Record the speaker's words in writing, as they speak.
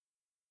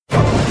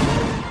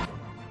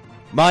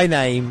My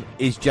name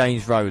is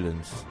James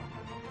Rowlands.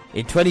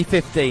 In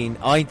 2015,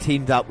 I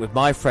teamed up with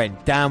my friend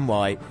Dan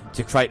White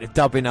to create the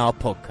WNR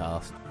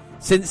Podcast.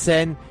 Since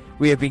then,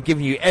 we have been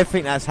giving you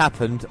everything that's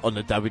happened on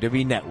the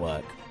WWE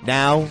Network.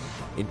 Now,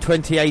 in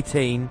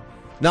 2018,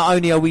 not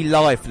only are we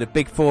live for the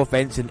Big Four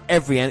events and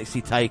every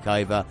NXT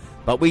TakeOver,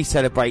 but we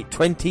celebrate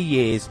 20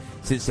 years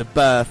since the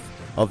birth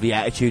of the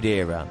Attitude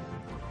Era.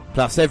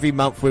 Plus, every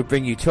month we'll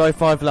bring you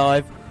 205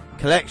 Live,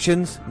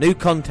 collections, new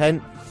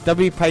content,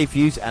 W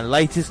pay-per-views and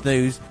latest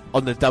news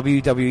on the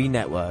WWE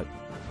Network.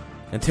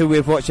 Until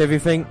we've watched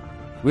everything,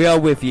 we are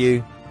with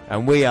you,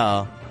 and we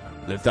are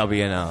the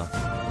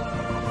WNR.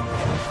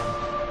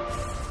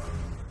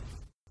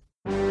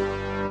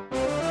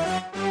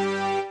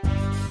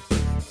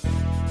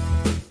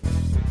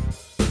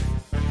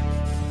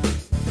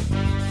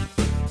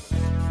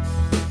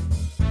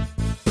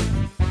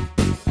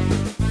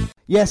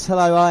 Yes,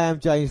 hello, I am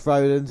James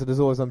Rowlands, and as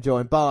always I'm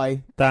joined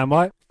by Dan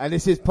White. And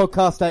this is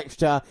Podcast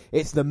Extra.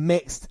 It's the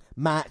Mixed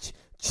Match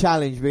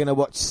Challenge. We're going to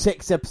watch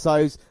 6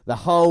 episodes, the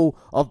whole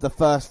of the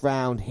first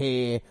round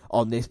here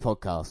on this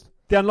podcast.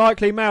 The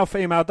unlikely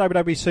male-female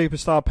WWE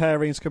superstar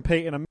pairings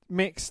compete in a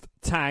mixed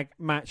tag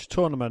match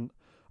tournament.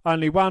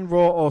 Only one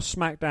Raw or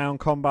SmackDown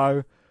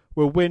combo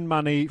will win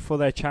money for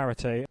their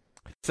charity.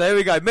 So here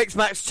we go, Mixed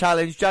Match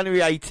Challenge, January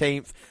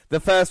 18th, the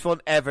first one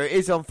ever. It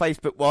is on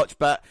Facebook Watch,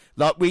 but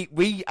like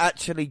we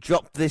actually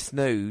dropped this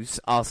news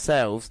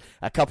ourselves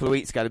a couple of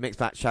weeks ago, the Mixed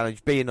Match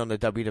Challenge being on the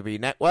WWE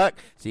Network,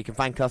 so you can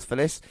thank us for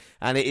this.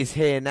 And it is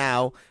here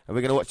now, and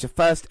we're going to watch the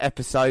first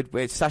episode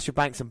with Sasha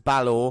Banks and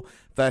Balor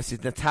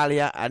versus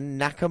Natalya and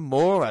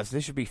Nakamura. So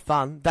this should be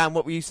fun. Dan,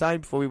 what were you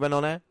saying before we went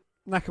on air?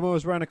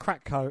 Nakamura's wearing a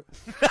crack coat.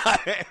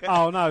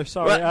 Oh, no,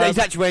 sorry. Well, he's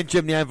actually wearing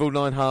Jim the Anvil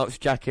Neidhart's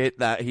jacket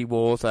that he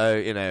wore, so,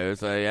 you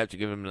have to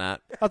give him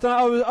that. I don't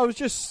know, I was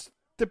just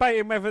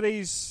debating whether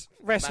these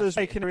wrestlers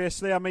are taking it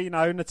seriously. I mean,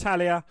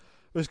 Natalya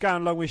was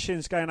going along with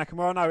Shinsuke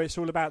Nakamura. I know it's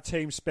all about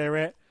team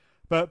spirit,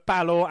 but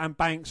Balor and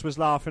Banks was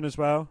laughing as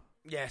well.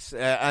 Yes,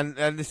 and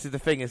this is the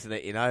thing, isn't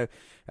it,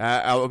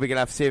 are we going to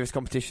have serious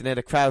competition here?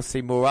 The crowds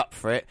seem more up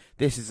for it.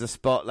 This is a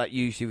spot that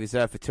usually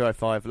reserved for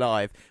 205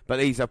 Live, but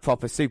these are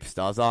proper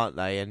superstars, aren't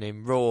they? And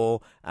in Raw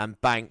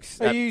and Banks...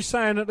 Are you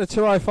saying that the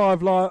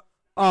 205 Live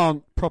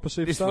aren't proper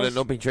superstars? This would have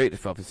not been treated as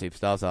proper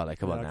superstars, are they?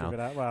 Come on now.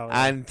 Well,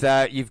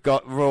 and you've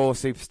got Raw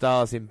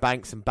superstars in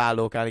Banks and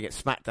Balor going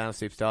against SmackDown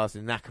superstars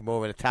in Nakamura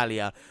and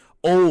Natalya,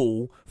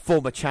 all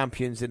former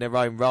champions in their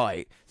own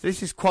right. So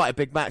this is quite a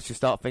big match to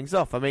start things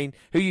off. I mean,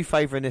 who are you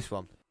favouring this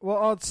one? Well,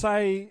 I'd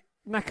say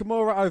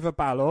Nakamura over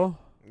Balor,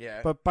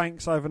 yeah, but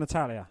Banks over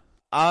Natalya.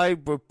 I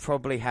would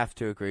probably have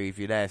to agree with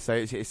you there. So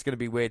it's going to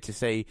be weird to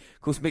see.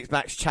 Of course, Mixed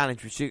Match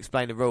Challenge, we should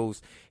explain the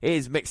rules. It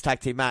is mixed tag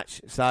team match,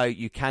 so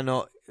you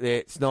cannot,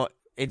 it's not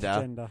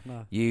gender,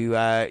 no. You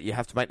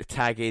have to make the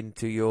tag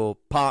into your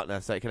partner,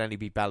 so it can only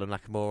be Balor,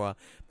 Nakamura,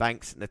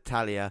 Banks,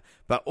 Natalya.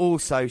 But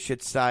also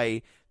should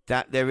say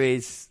that there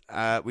is,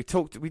 we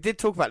did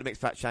talk about the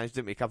Mixed Match Challenge,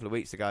 didn't we, a couple of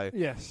weeks ago?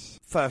 Yes.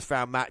 First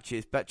round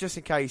matches, but just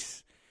in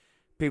case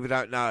people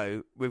don't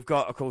know, we've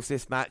got, of course,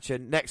 this match,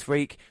 and next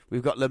week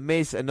we've got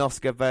Miz and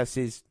Asuka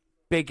versus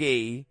Big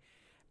E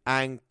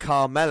and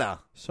Carmella.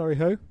 Sorry,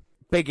 who?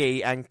 Big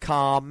E and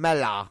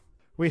Carmella.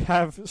 We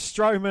have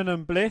Strowman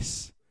and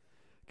Bliss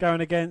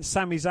going against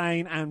Sami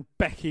Zayn and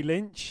Becky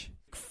Lynch.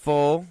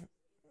 4,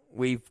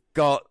 we've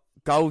got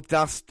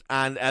Goldust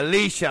and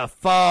Alicia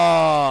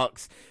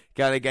Fox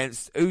going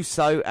against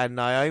Uso and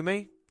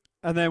Naomi.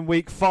 And then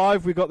week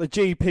 5, we've got the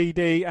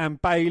GPD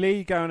and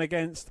Bayley going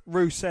against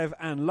Rusev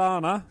and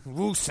Lana.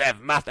 Rusev,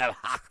 matter.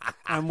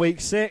 And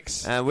week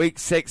 6. And week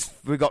 6,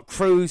 we've got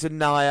Cruz and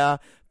Nia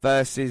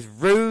versus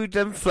Rude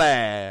and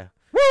Flair.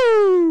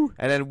 Woo!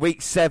 And then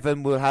week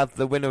 7, we'll have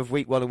the winner of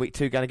week 1 and week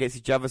 2 going against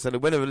each other. So the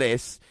winner of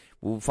this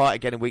will fight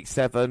again in week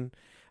 7.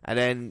 And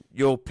then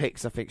your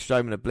picks, I think,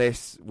 Strowman and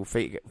Bliss will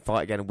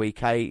fight again in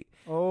week 8.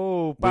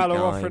 Oh, Balor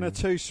offering a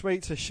 2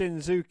 sweet to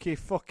Shinsuke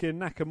fucking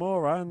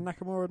Nakamura, and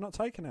Nakamura not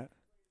taking it.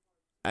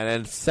 And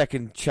then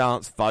second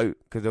chance vote,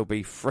 because there'll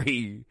be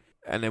 3.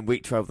 And then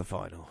week 12, the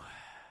final.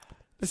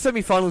 The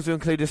semi-finals will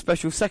include a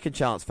special second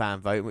chance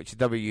fan vote, in which the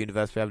W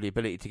Universe will have the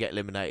ability to get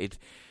eliminated,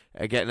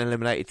 get an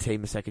eliminated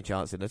team a second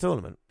chance in the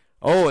tournament.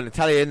 Oh, and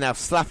Natalya now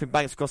slapping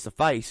Banks across the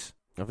face.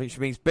 I think she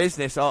means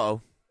business,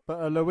 uh-oh.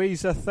 But a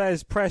Louisa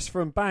Thez press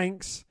from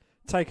Banks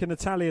taking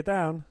Natalya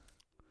down.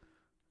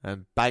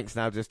 And Banks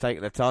now just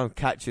taking the time,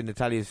 catching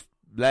Natalya's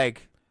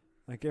leg.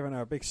 They're giving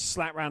her a big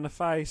slap round the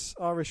face.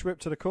 Irish whip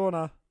to the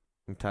corner.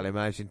 Natalya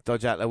managing to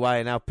dodge out of the way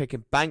and now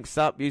picking Banks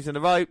up using the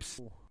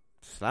ropes.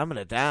 Slamming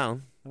her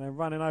down. And then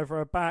running over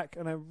her back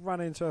and then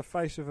running into her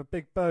face with a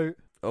big boot.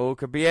 Oh,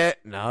 could be it.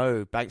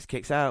 No, Banks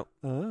kicks out.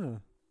 Oh.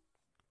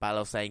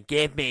 Balor saying,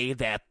 give me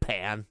the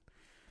pen.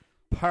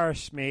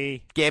 Purse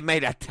me. Give me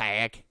the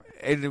tag.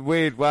 In a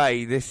weird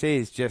way, this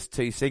is just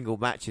 2 single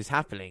matches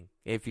happening,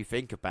 if you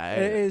think about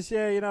it. It is,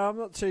 yeah. I'm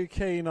not too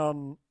keen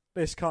on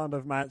this kind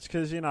of match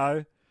because,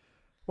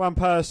 one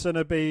person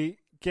would be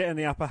getting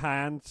the upper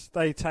hand,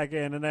 they tag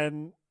in, and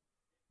then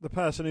the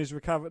person who's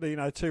recovered,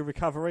 2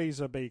 recoveries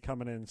will be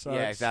coming in. So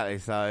yeah, exactly.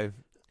 So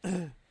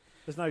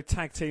there's no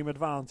tag team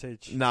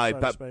advantage. No, so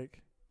but to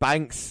speak.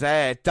 Banks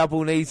there,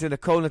 double knees in the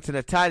corner to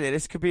Natalia.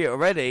 This could be it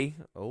already.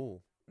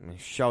 Oh,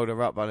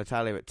 shoulder up by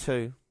Natalia at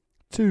 2.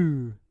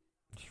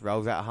 She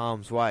rolls out of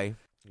harm's way.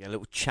 Get a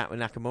little chat with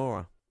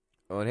Nakamura.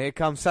 Oh, and here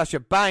comes Sasha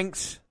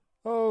Banks.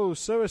 Oh,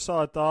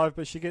 suicide dive,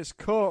 but she gets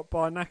caught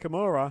by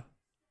Nakamura.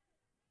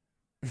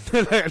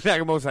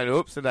 Nakamura saying,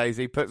 oops, a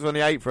daisy. Puts her on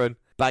the apron.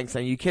 Banks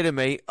saying, you kidding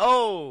me?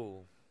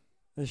 Oh!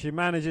 And she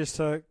manages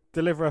to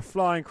deliver a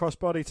flying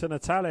crossbody to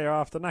Natalia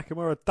after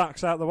Nakamura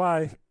ducks out the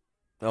way.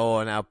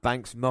 Oh, now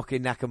Banks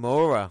mocking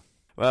Nakamura.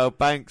 Well,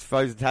 Banks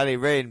throws Natalia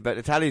in, but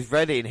Natalia's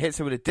ready and hits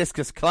her with a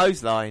discus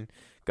clothesline.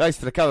 Goes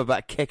for the cover,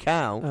 but kick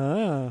out.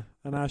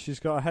 And now she's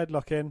got a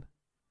headlock in.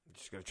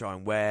 She's going to try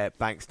and wear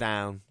Banks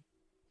down.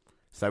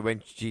 So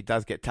when she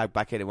does get tagged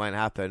back in, it won't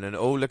happen. And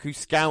oh, look who's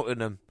scouting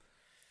them.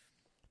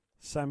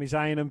 Sami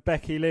Zayn and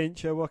Becky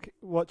Lynch are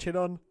watching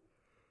on.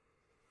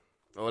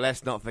 Well,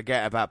 let's not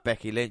forget about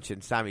Becky Lynch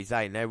and Sami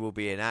Zayn. They will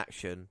be in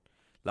action,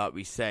 like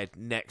we said,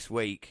 next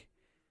week,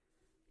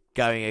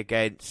 going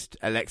against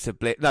Alexa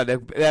Bliss. No,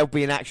 they'll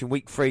be in action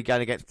week 3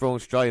 going against Braun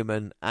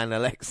Strowman and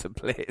Alexa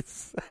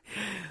Bliss.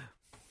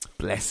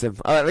 Bless them.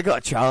 Oh, they've got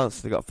a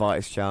chance. They've got a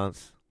fighter's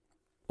chance.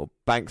 Well,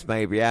 Banks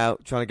may be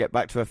out, trying to get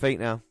back to her feet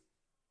now.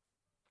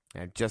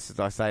 And just as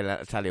I say that,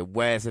 Natalia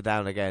wears her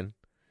down again.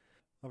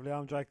 Lovely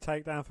arm drag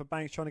takedown for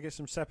Banks, trying to get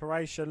some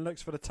separation.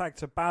 Looks for the tag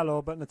to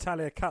Balor, but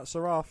Natalia cuts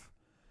her off.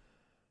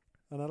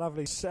 And a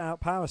lovely set-out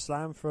power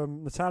slam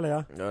from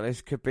Natalia. Oh,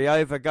 this could be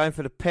over. Going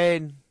for the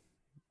pin.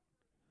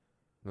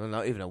 Well,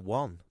 not even a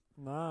 1.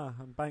 Nah,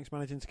 and Banks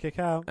managing to kick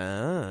out.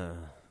 And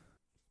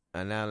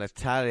now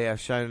Natalia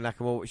showing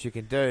Nakamura what she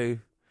can do.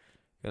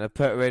 Going to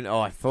put her in. Oh,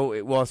 I thought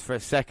it was for a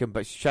second,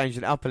 but she's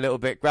changing it up a little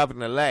bit, grabbing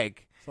the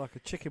leg. It's like a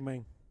chicken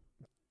wing.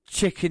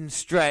 Chicken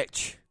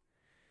stretch.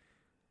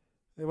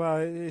 Well,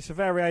 it's a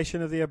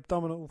variation of the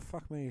abdominal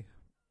fuck me.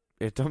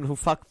 Abdominal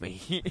fuck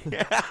me.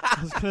 I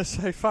was going to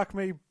say fuck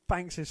me,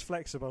 Banks is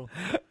flexible.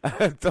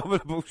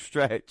 Abdominal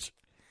stretch.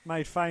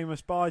 Made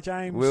famous by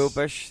James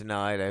Wilbur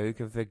Schneider. Who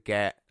can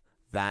forget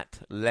that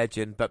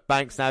legend? But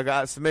Banks now got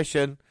out of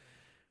submission.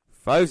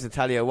 Throws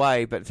Natalia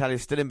away, but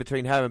Natalia's still in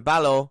between her and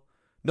Balor.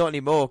 Not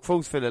anymore.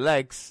 Crawls through the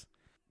legs.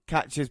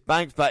 Catches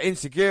Banks, but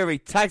insecurity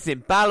tags in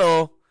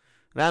Balor.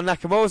 Now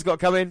Nakamura's got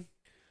to come in.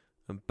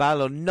 And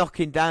Balor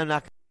knocking down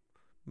Nakamura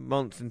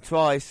once and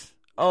twice.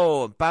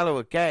 Oh, and Balor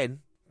again.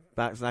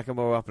 Backs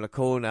Nakamura up in the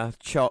corner.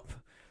 Chop.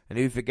 And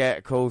who forget,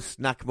 of course,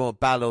 Nakamura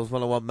Balor's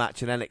one-on-one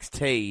match in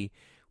NXT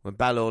when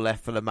Balor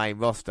left for the main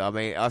roster. I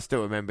mean, I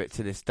still remember it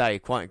to this day.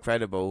 Quite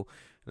incredible.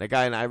 And they're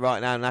going at it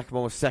right now.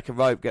 Nakamura's second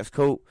rope gets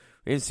caught.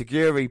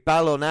 Insecurity.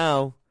 Balor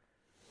now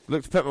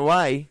looks to put him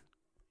away.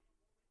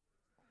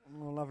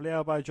 Oh, lovely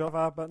elbow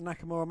driver, but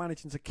Nakamura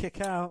managing to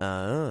kick out.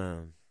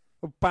 Oh.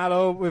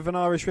 Balor with an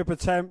Irish whip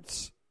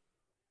attempt,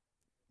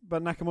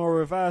 but Nakamura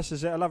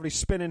reverses it. A lovely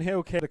spinning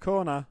heel kick in the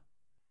corner.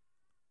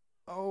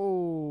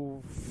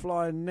 Oh,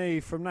 flying knee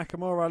from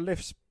Nakamura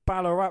lifts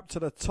Balor up to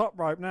the top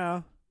rope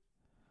now.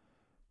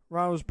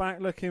 Rolls back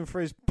looking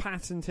for his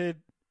patented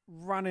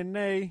running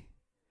knee.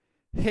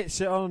 Hits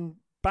it on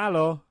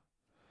Balor.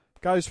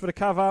 Goes for the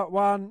cover.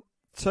 1,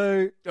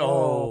 2.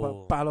 Oh,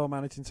 but Balor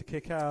managing to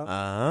kick out.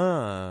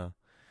 Now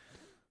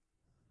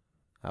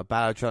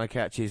Balor trying to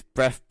catch his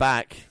breath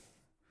back.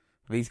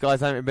 These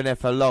guys haven't been there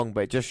for long,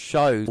 but it just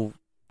shows how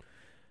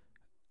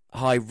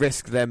high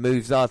risk their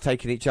moves are,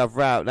 taking each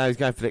other out. Now he's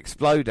going for the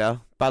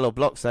exploder. Balor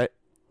blocks it.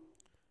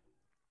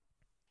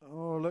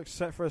 Oh, looks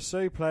set for a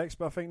suplex,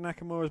 but I think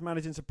Nakamura's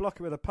managing to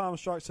block it with a palm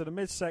strike to the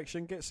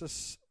midsection. Gets a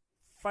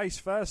face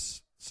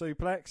first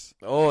suplex.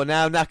 Oh,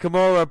 now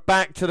Nakamura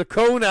back to the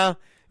corner.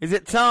 Is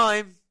it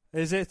time?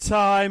 Is it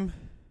time?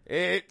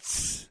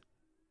 It's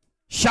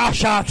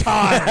Shasha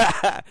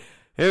time.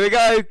 Here we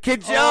go,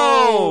 Kid Joe.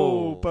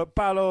 Oh, but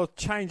Balor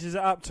changes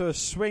it up to a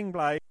swing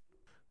blade.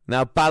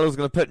 Now Balor's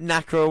going to put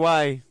Naka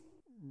away.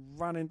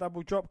 Running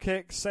double drop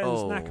kick sends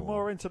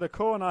Nakamura into the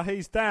corner.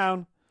 He's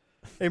down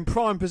in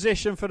prime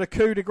position for the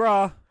coup de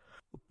grace.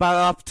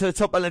 Balor up to the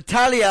top of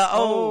Natalia.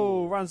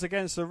 Oh, runs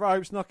against the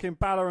ropes, knocking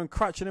Balor and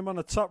crutching him on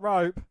the top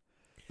rope.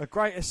 A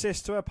great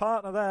assist to her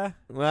partner there.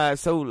 Well,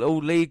 it's all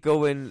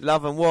legal in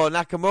Love and War.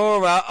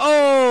 Nakamura.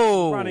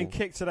 Oh! Running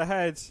kick to the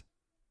head.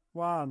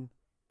 1,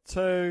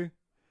 2.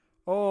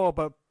 Oh,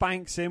 but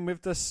Banks in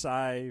with the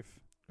save.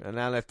 And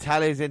now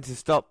Natalia's in to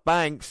stop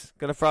Banks.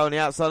 Going to throw on the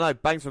outside. No,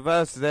 Banks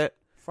reverses it.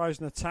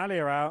 Throws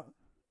Natalia out.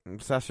 And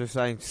Sasha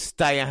saying,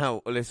 stay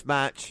out of this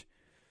match.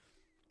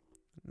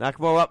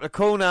 Nakamura up the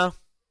corner.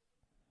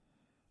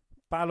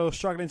 Balor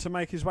struggling to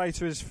make his way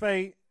to his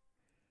feet.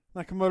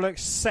 Nakamura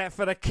looks set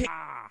for the kick.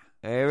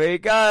 Here he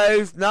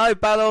goes. No,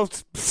 Balor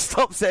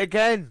stops it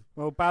again.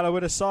 Well, Balor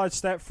with a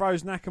sidestep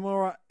throws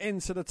Nakamura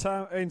into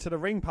the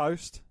ring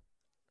post.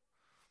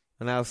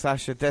 And now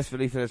Sasha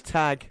desperately for the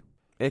tag.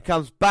 Here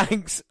comes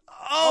Banks.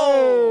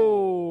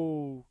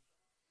 Oh!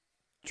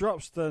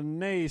 Drops the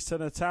knees to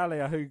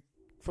Natalia, who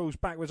falls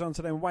backwards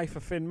onto them wafer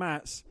thin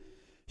mats.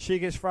 She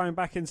gets thrown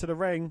back into the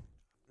ring.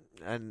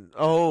 And,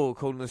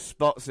 calling the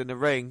spots in the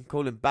ring.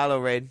 Calling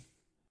Balor in.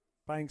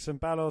 Banks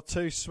and Balor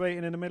too sweet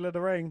and in the middle of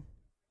the ring.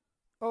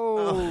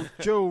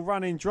 Dual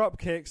running drop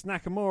kicks.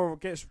 Nakamura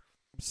gets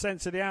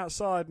sent to the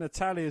outside.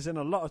 Natalia's in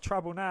a lot of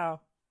trouble now.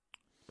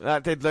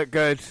 That did look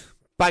good.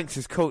 Banks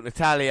has caught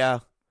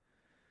Natalya.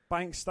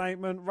 Banks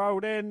statement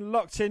rolled in,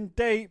 locked in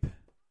deep.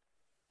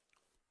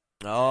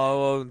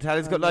 Oh, well,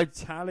 Natalya's got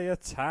Natalya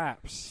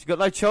taps. She's got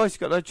no choice.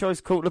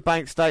 Caught the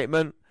Banks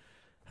statement.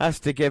 Has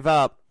to give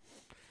up.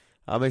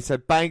 I mean, so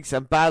Banks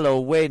and Balor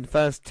win.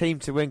 First team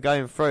to win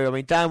going through. I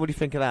mean, Dan, what do you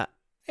think of that?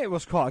 It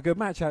was quite a good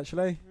match,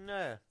 actually.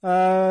 Yeah.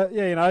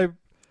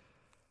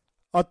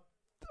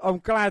 I'm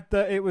glad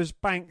that it was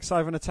Banks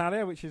over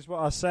Natalya, which is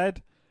what I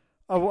said.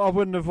 I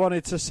wouldn't have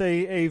wanted to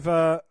see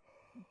either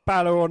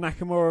Balor or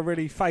Nakamura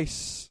really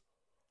face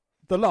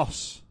the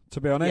loss, to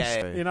be honest.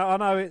 Yeah. I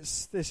know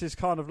this is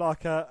kind of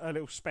like a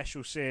little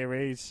special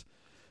series,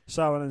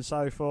 so on and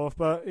so forth,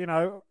 but,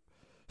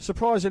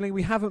 surprisingly,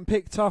 we haven't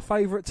picked our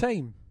favourite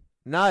team.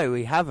 No,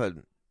 we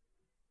haven't.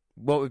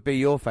 What would be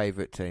your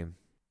favourite team?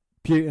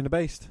 Beauty and the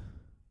Beast.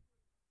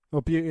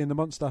 Or Beauty and the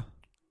Monster.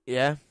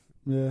 Yeah.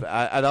 And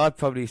I'd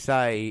probably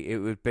say it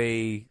would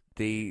be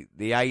the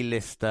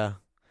A-lister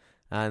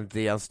and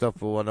the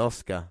Unstoppable one,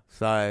 Asuka.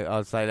 So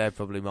I'd say they're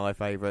probably my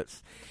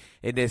favourites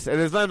in this. And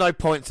there's no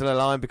points on the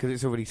line because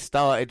it's already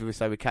started,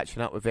 so we're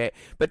catching up with it.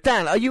 But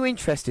Dan, are you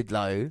interested,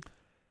 though?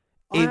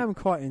 I am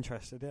quite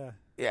interested, yeah.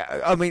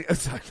 Yeah, I mean,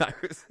 so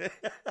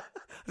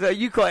are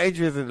you quite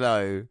interested,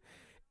 though,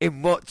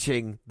 in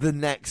watching the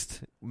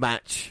next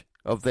match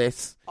of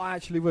this? I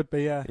actually would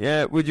be, yeah.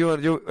 Yeah, would you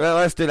want to well,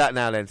 let's do that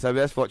now then. So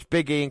let's watch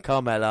Big E and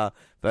Carmella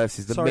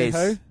versus The Miz.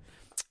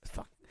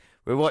 Who?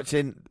 We're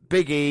watching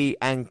Big E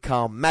and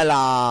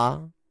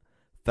Carmella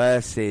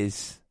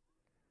versus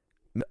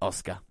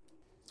Asuka.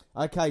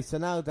 Okay, so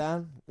now,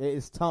 Dan, it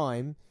is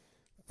time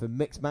for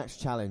Mixed Match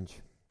Challenge.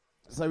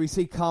 So we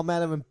see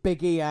Carmella and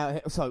Big E out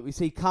here. Sorry, we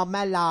see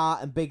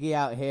Carmella and Big E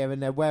out here,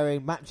 and they're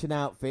wearing matching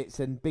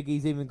outfits, and Big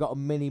E's even got a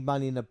mini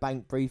Money in the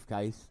Bank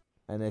briefcase,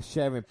 and they're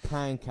sharing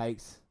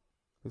pancakes.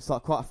 Looks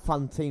like quite a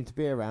fun team to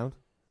be around.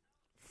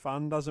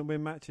 Fun doesn't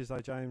win matches, though,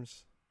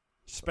 James.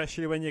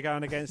 Especially when you're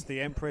going against the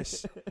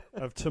Empress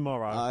of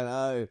Tomorrow. I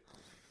know.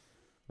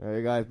 There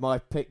you go. My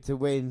pick to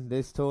win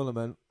this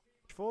tournament.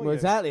 Well,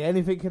 exactly.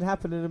 Anything can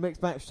happen in a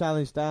Mixed Match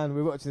Challenge, Dan.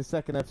 We're watching the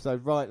second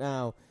episode right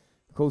now.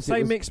 Of course,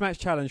 say Mixed Match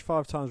Challenge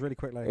 5 times really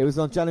quickly. It was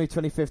on January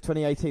 25th,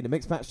 2018. The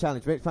Mixed Match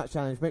Challenge, Mixed Match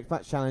Challenge, Mixed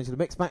Match Challenge, the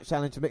Mixed Match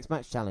Challenge, the Mixed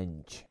Match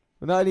Challenge.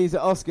 But not only is it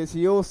Asuka, it's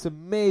the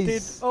awesome Miz.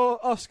 Did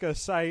Asuka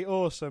say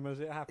awesome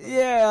as it happened?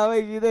 Yeah, I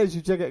mean, you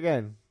should check it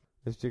again.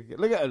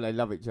 Look at them, they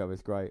love each other.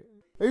 It's great.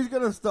 Who's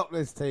going to stop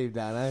this team,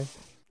 Dan, eh?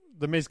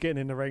 The Miz getting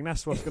in the ring.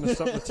 That's what's going to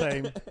stop the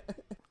team.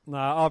 No,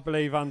 I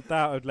believe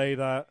undoubtedly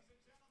that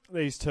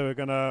these two are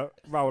going to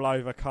roll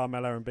over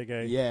Carmella and Big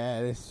E.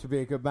 Yeah, this should be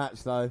a good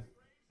match, though.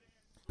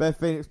 Beth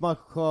Phoenix,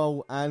 Michael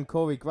Cole, and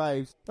Corey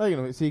Graves. So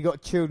you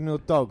got children or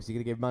dogs you're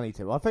going to give money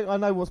to. I think I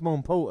know what's more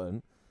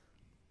important.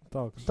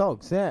 Dogs.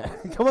 Dogs, yeah.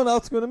 Come on,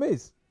 Asuka and the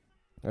Miz.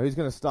 Now, who's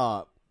going to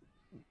start?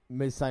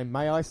 Miz saying,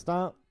 may I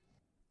start?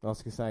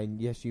 Asuka saying,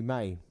 yes, you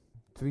may.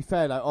 To be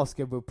fair, though,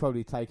 Asuka will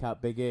probably take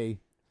out Big E.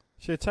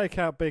 She'll take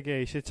out Big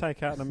E, she'll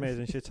take out the Miz,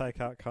 and she'll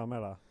take out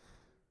Carmella.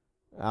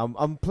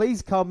 I'm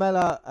pleased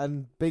Carmella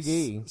and Big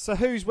E. So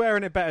who's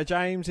wearing it better,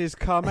 James? Is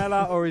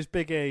Carmella or is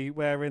Big E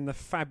wearing the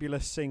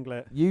fabulous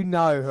singlet? You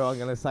know who I'm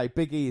going to say.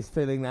 Big E is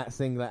filling that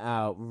singlet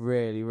out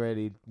really,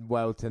 really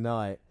well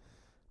tonight.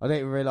 I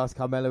didn't even realise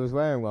Carmella was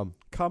wearing one.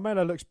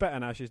 Carmella looks better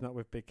now she's not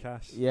with Big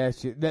Cass. Yeah,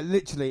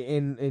 literally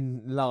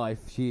in life,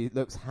 she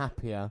looks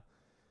happier.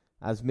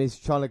 As Miz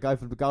trying to go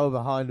for the goal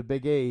behind the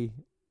Big E.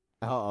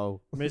 Uh-oh.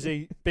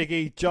 Big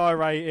E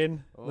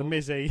gyrating, the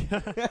Mizzy.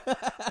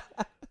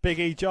 Big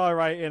E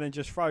gyrating and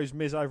just throws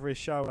Miz over his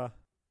shoulder.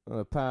 Oh,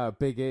 the power of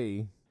Big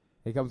E.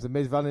 Here comes the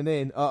Miz running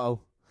in.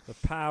 Uh-oh. The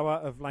power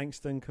of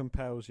Langston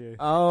compels you.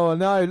 Oh,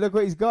 no. Look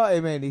what he's got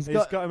him in. He's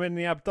got him in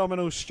the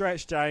abdominal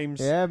stretch,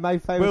 James. Yeah,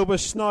 made famous. Wilbur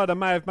Snyder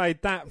may have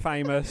made that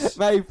famous.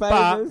 Made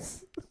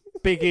famous.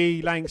 But Big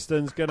E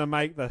Langston's going to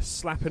make the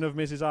slapping of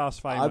Mrs. Arse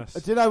famous.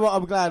 Do you know what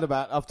I'm glad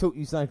about? I've taught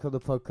you something on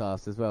the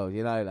podcast as well.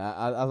 You know that.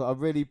 I'm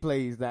really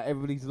pleased that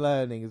everybody's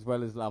learning as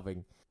well as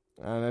loving.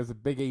 And as a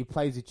Big E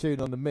plays a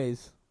tune on the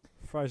Miz.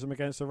 Throws him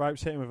against the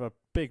ropes, hit him with a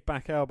big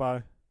back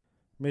elbow.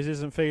 Miz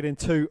isn't feeling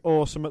too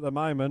awesome at the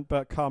moment,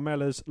 but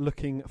Carmella's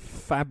looking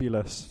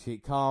fabulous.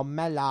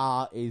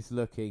 Carmella is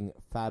looking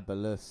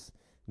fabulous.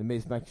 The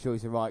Miz making sure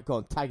he's alright. Go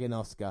on, tag in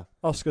Asuka.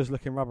 Asuka's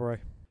looking rubbery.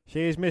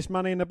 She is Miss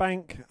Money in the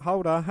Bank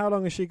holder. How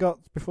long has she got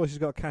before she's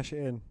got to cash it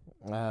in?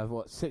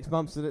 6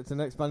 months to the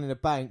next Money in the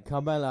Bank.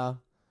 Carmella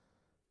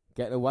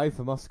getting away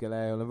from Asuka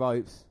there on the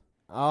ropes.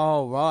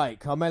 Oh, right.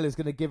 Carmella's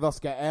going to give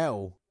Asuka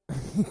L.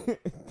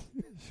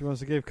 She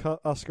wants to give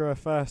Asuka her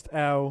first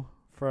L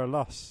for a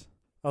loss.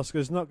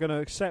 Asuka's not going to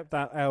accept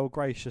that L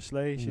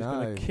graciously. She's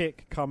going to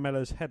kick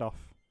Carmella's head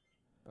off.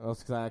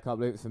 Asuka's saying, I can't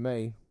believe it's for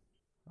me.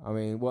 I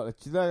mean, what?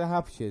 Do you know how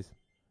happy she is?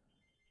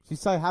 She's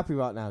so happy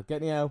right now.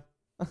 Get the L.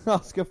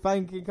 Asuka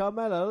thanking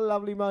Carmella. A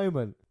lovely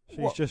moment.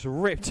 She's just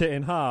ripped it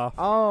in half.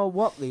 Oh,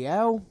 what the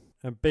hell?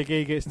 And Big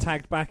E gets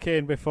tagged back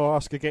in before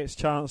Asuka gets a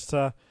chance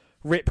to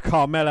rip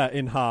Carmella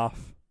in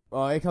half.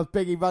 Oh, here comes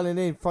Big E running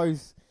in,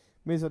 throws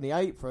Miz on the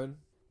apron.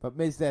 But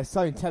Miz there,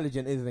 so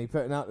intelligent, isn't he?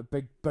 Putting out the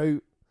big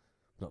boot.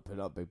 Not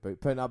putting up big boot,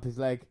 putting up his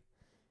leg.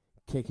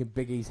 Kicking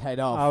Big E's head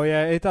off. Oh,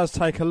 yeah, it does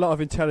take a lot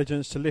of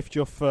intelligence to lift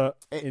your foot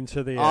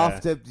into the air.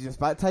 After just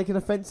about taking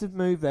an offensive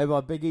move there by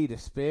Big E, the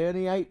spear in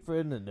the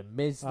apron and the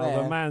Miz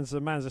there.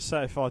 The man's a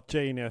certified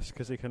genius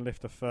because he can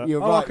lift a foot. You're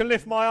right. I can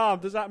lift my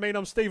arm. Does that mean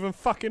I'm Stephen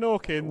fucking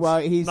Hawkins? Well,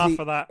 he's Enough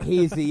of that.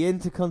 He is the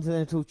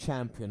Intercontinental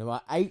Champion,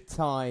 about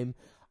 8-time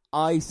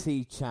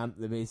IC champ,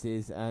 the Miz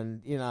is,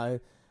 and, you know,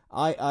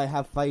 I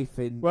have faith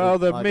in... Well,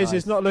 the Miz guys.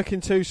 is not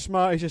looking too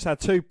smart. He's just had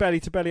 2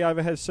 belly-to-belly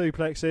overhead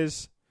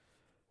suplexes.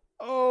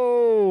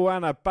 Oh,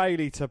 and a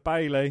Bailey to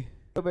Bailey.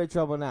 A bit of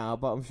trouble now,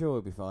 but I'm sure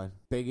he'll be fine.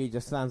 Big E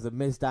just slams the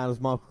Miz down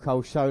as Michael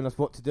Cole showing us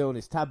what to do on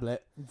his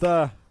tablet.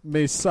 The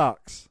Miz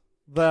sucks.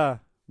 The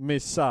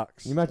Miz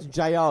sucks. You imagine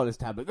JR on his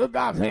tablet. Good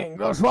damn thing.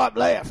 Go swipe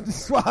left.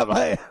 Swipe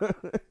left.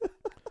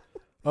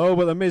 Oh,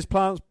 but the Miz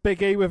plants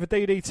Big E with a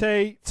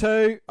DDT.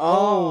 2.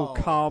 Oh,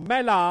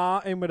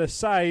 Carmella in with a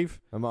save.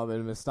 That might have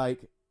been a mistake.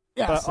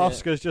 But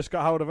Asuka's just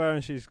got hold of her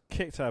and she's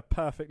kicked her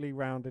perfectly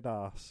rounded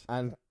ass.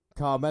 And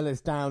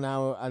Carmella's down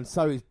now, and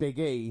so is Big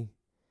E.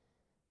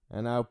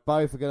 And now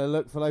both are going to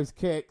look for those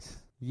kicks.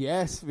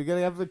 Yes, we're going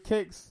to have the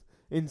kicks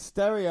in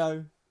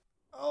stereo.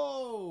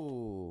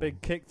 Oh! Big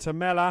kick to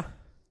Mella.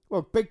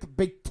 Well,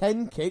 big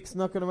 10 kicks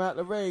knocking him out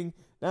the ring.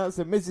 Now it's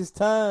the Miz's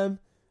turn.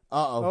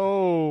 Uh-oh.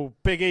 Oh,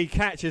 Big E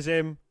catches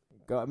him.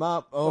 Got him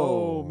up.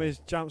 Oh, Miz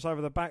jumps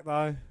over the back,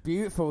 though.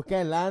 Beautiful.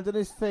 Again, land on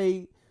his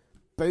feet.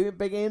 Booting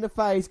Big E in the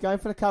face. Going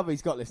for the cover.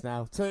 He's got this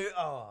now. 2.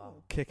 Oh.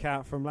 Kick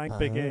out from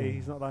Big E.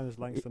 He's not known as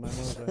Langston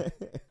anymore, is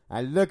he?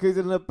 And look who's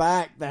in the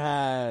back,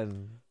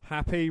 Dan.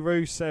 Happy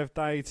Rusev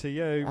Day to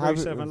you.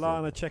 Rusev and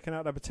Lana checking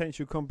out their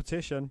potential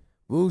competition.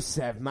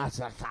 Rusev,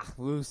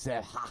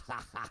 Rusev.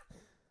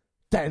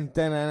 Dun,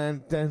 dun,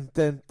 dun, dun,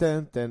 dun,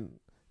 dun, dun.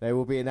 They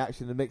will be in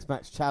action in the Mixed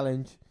Match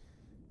Challenge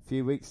a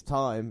few weeks'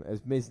 time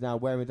as Miz now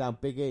wearing down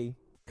Big E.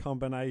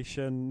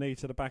 Combination, knee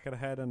to the back of the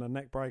head and a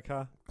neck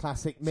breaker.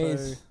 Classic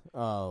Miz.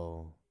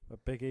 Oh.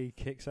 But Big E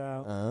kicks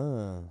out.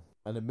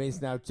 And the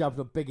Miz now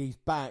jumping on Big E's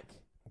back,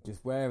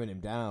 just wearing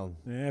him down.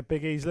 Yeah,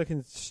 Big E's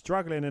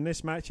struggling in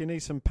this match. He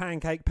needs some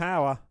pancake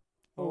power.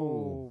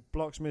 Oh,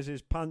 blocks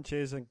Miz's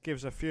punches and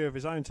gives a few of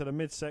his own to the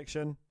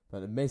midsection. But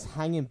the Miz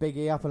hanging Big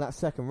E up on that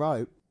second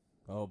rope.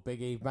 Oh,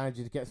 Big E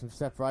managing to get some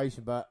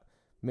separation, but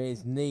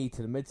Miz knee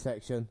to the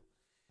midsection.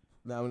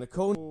 Now in the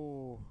corner.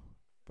 Oh,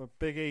 but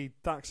Big E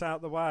ducks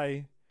out the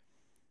way.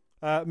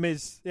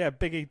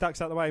 Big E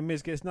ducks out the way.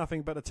 Miz gets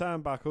nothing but the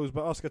turnbuckles,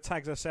 but Asuka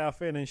tags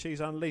herself in and she's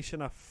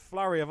unleashing a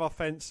flurry of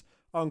offense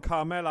on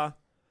Carmella.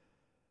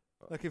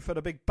 Looking for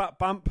the big butt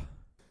bump.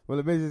 Well,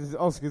 the Miz is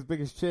Asuka's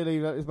biggest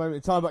cheerleader at this moment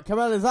in time, but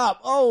Carmella's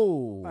up.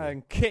 Oh!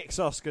 And kicks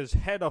Asuka's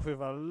head off with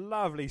a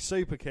lovely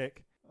super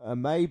kick.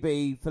 And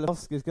maybe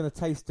Asuka's going to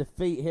taste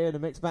defeat here in the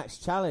Mixed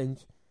Match Challenge.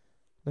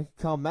 Look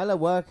at Carmella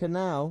working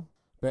now.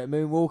 Bit of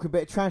moonwalk, a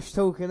bit of trash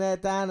talking there,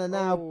 Dan, and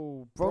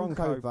now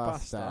Bronco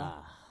Buster.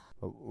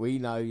 We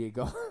know you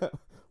got,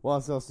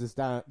 whilst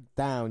Asuka's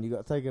down, you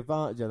got to take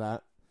advantage of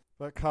that.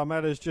 But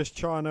Carmella's just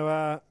trying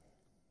to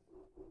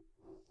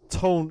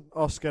taunt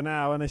Asuka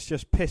now, and it's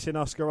just pissing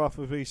Asuka off,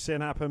 as we've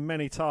seen happen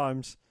many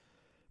times.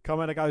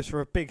 Carmella goes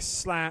for a big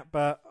slap,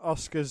 but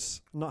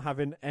Asuka's not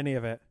having any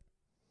of it.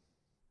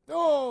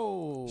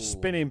 Oh!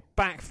 Spinning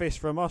back fist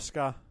from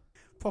Asuka.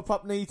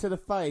 Pop-up knee to the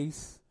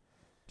face.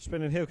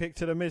 Spinning heel kick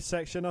to the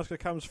midsection. Asuka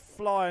comes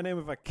flying in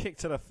with a kick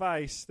to the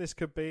face. This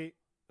could be...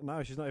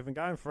 No, she's not even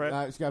going for it.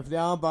 No, she's going for the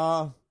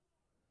armbar.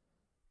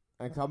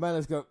 And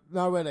Carmella's got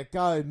nowhere to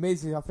go.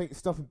 Miz is, I think,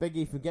 stopping Big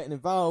E from getting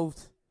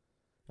involved.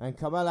 And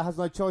Carmella has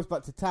no choice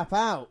but to tap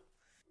out.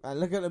 And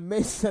look at the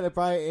Miz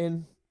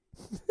celebrating.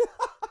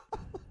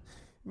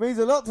 Means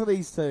a lot to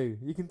these two.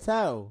 You can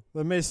tell.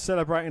 The Miz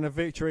celebrating a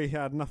victory. He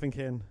had nothing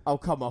in. Oh,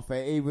 come off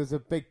it. He was a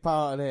big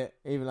part of it,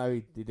 even though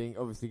he didn't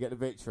obviously get the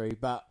victory.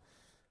 But,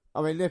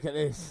 I mean, look at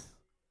this.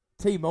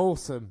 Team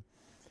Awesome.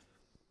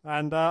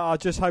 And I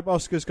just hope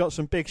Asuka's got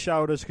some big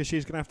shoulders because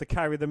she's going to have to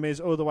carry the Miz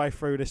all the way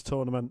through this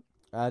tournament.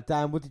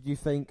 Dan, what did you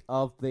think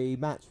of the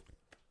match?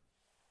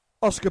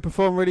 Asuka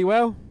performed really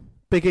well.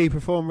 Big E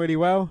performed really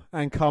well.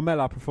 And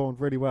Carmella performed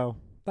really well.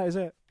 That is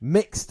it.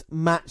 Mixed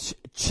Match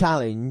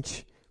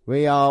Challenge.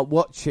 We are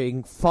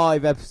watching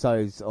 5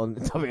 episodes on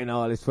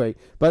WNR this week.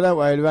 But don't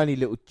worry, they're only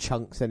little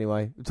chunks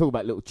anyway. We'll talk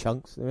about little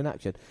chunks. They're in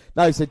action.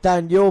 No, so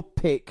Dan, your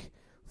pick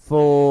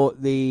for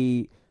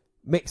the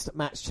Mixed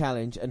Match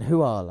Challenge, and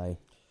who are they?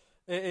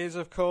 It is,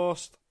 of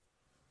course,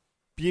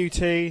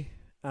 Beauty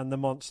and the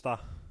Monster.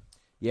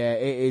 Yeah,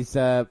 it is...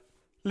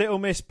 Little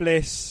Miss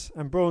Bliss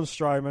and Braun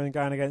Strowman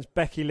going against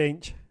Becky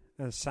Lynch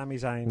and Sami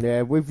Zayn.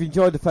 Yeah, we've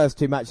enjoyed the first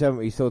 2 matches, haven't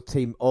we? Saw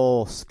Team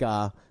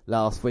Asuka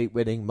last week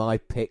winning my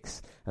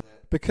picks.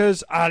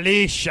 Because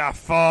Alicia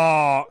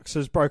Fox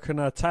has broken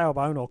her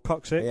tailbone or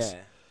coccyx,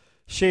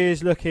 She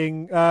is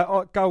looking.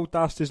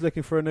 Goldust is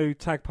looking for a new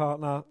tag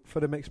partner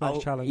for the Mixed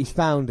Match Challenge. He's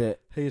found it.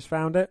 He has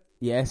found it.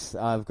 Yes,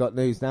 I've got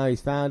news now.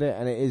 He's found it,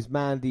 and it is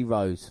Mandy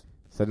Rose.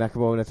 So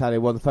Nakamura and Natalia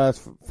won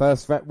the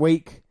first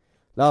week.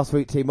 Last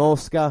week, Team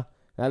Asuka.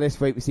 Now this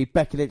week we see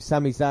Becky Lynch,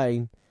 Sami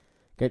Zayn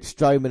against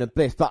Strowman and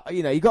Bliss. But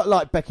you got to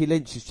like Becky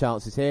Lynch's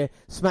chances here.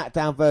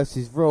 SmackDown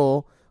versus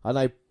Raw. I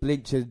know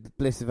Lynch and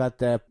Bliss have had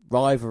their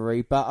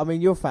rivalry, but I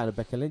mean, you're a fan of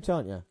Becky Lynch,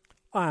 aren't you?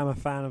 I am a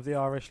fan of the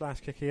Irish lass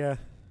kicker, yeah.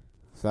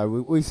 So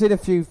we've seen a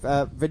few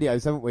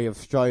videos, haven't we, of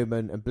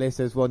Strowman and Bliss.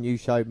 There's one you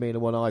showed me and the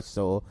one I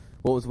saw.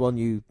 What was the one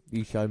you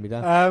showed me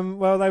there?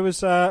 Well, they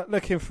was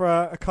looking for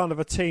a kind of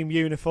a team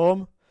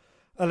uniform.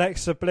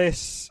 Alexa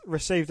Bliss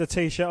received a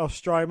T-shirt off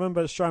Strowman,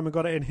 but Strowman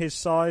got it in his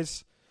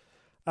size,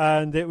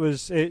 and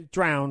it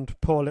drowned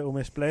poor little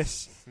Miss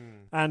Bliss.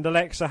 And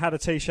Alexa had a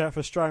T-shirt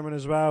for Strowman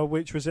as well,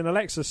 which was in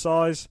Alexa's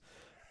size,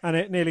 and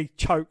it nearly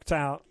choked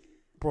out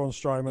Braun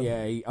Strowman.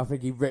 Yeah, I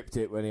think he ripped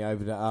it when he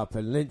opened it up.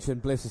 And Lynch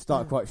and Bliss have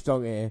started quite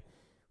strong here,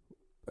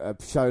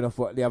 showing off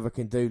what the other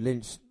can do.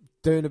 Lynch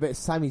doing a bit of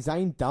Sami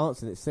Zayn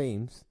dancing, it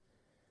seems.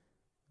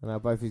 And now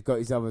both he's got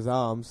his other's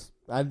arms.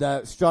 And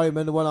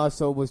Strowman, the one I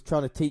saw, was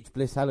trying to teach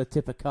Bliss how to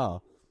tip a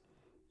car.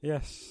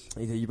 Yes.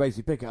 He said, you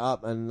basically pick it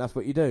up and that's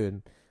what you do.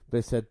 And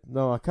Bliss said,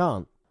 no, I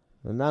can't.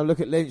 And now look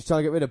at Lynch trying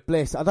to get rid of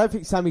Bliss. I don't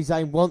think Sami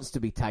Zayn wants to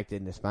be tagged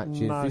in this match. No,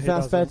 Do you think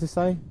that's fair to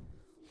say?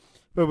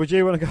 But would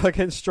you want to go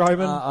against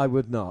Strowman? I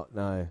would not,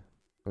 no.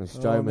 And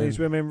Strowman. These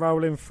women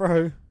rolling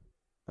through.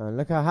 And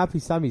look how happy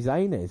Sami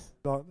Zayn is.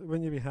 Like,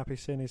 wouldn't you be happy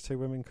seeing these two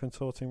women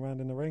contorting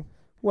around in the ring?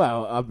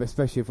 Well,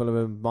 especially if one of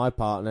them my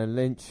partner, and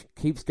Lynch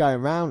keeps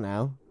going round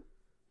now.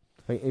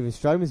 I think even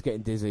Strowman's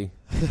getting dizzy.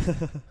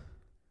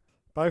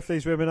 Both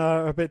these women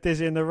are a bit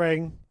dizzy in the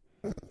ring.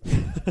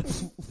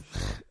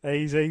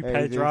 Easy,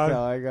 Pedro.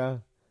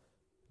 Tiger.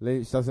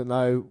 Lynch doesn't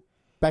know.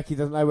 Becky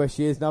doesn't know where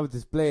she is. Neither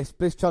does Bliss.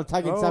 Bliss trying to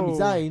tag in Sami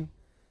Zayn.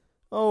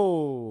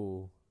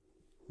 Oh.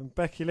 And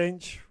Becky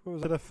Lynch, what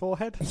was it, her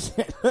forehead?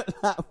 Yeah,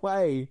 look that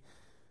way.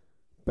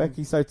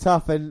 Becky's so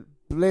tough, and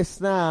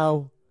Bliss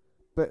now.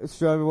 But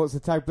Strowman wants to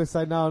tag Bliss,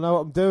 say, no, I know what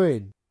I'm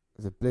doing.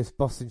 There's a Bliss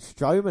bossing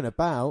Strowman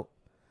about.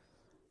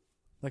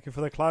 Looking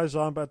for the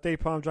clothesline, but a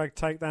deep arm drag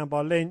takedown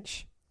by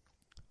Lynch.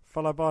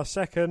 Followed by a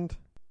second.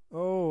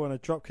 Oh, and a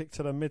drop kick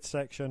to the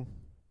midsection.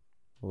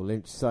 Well,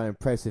 Lynch so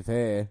impressive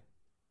here.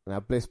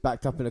 Now Bliss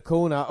backed up in the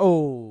corner.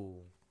 Oh.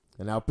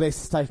 And now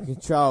Bliss is taking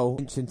control.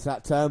 Lynch into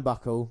that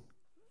turnbuckle.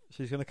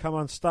 She's going to come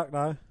unstuck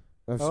though.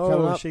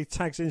 She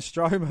tags in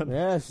Strowman.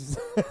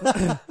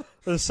 Yeah.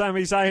 And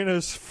Sami Zayn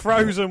is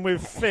frozen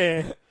with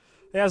fear.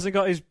 He hasn't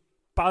got his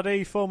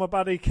former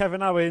buddy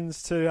Kevin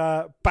Owens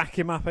to back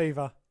him up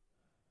either.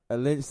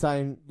 And Lynch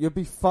saying, you'll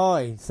be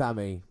fine,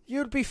 Sammy.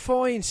 You'll be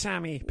fine,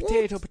 Sammy.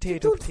 Potato.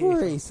 Don't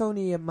worry, it's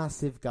only a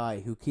massive guy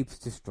who keeps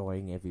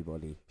destroying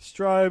everybody.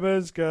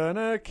 Strowman's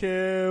gonna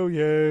kill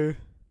you.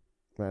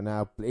 Well,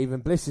 now,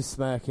 even Bliss is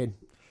smirking.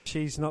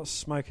 She's not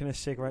smoking a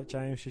cigarette,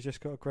 James. She's just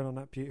got a grin on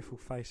that beautiful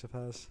face of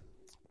hers.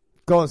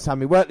 Go on,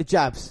 Sammy, work the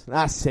jabs.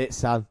 That's it,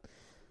 son.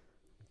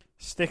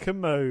 Stick and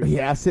move.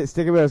 Yeah, that's it,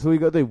 stick and move. That's all you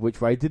got to do. Which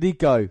way did he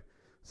go?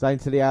 Saying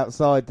to the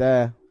outside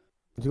there.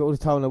 He's got all the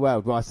time in the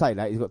world. Well, I say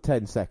that, he's got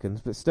 10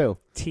 seconds, but still.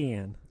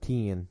 10.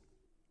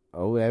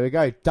 Oh, there we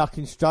go.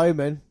 Ducking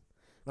Strowman.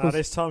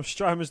 This time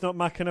Strowman's not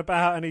mucking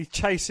about and he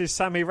chases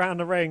Sammy round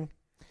the ring.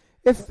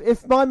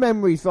 If my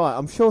memory's right,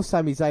 I'm sure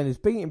Sami Zayn has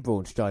beaten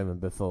Braun Strowman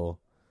before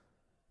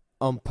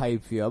on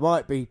pay-per-view. I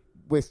might be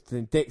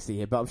whistling Dixie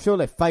here, but I'm sure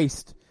they've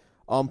faced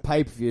on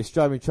pay-per-view.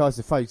 Strowman tries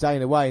to throw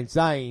Zayn away and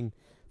Zayn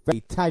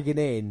tagging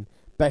in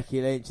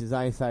Becky Lynch and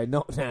Zayn saying,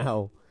 not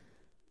now.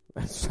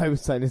 And Strowman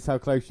saying, this is how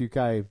close you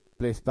came.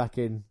 Bliss back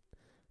in.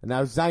 And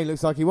now Zayn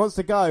looks like he wants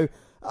to go.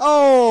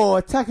 Oh,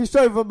 attacking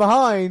Strowman from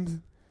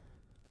behind.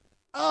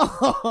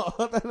 Oh,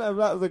 I don't know if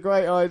that was a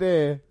great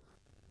idea.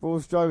 Braun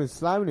Strowman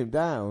slamming him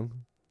down.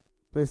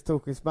 Bliss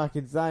talking smack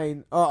in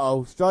Zayn.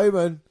 Uh-oh,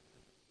 Strowman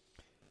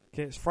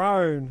gets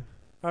thrown.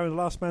 Oh, the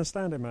last man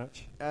standing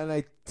match. And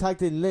they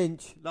tagged in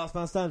Lynch. Last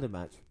man standing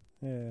match.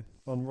 Yeah,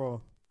 on Raw.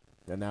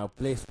 And now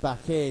Bliss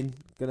back in.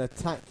 Gonna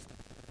attack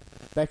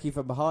Becky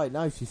from behind.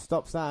 No, she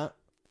stops that.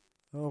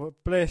 Oh,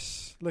 but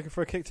Bliss looking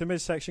for a kick to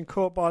midsection.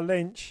 Caught by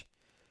Lynch.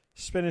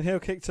 Spinning heel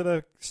kick to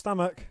the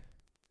stomach.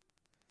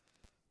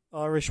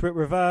 Irish whip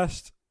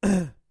reversed.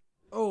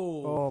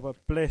 Oh,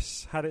 but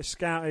Bliss had it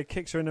scouted.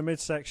 Kicks her in the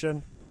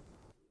midsection.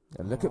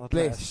 And look at I'd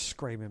Bliss. Let her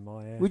scream in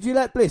my ear. Would you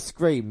let Bliss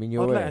scream in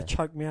your ear? I'd let her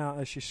choke me out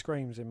as she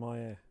screams in my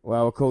ear.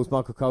 Well, of course,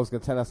 Michael Cole's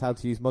going to tell us how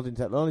to use modern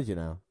technology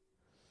now.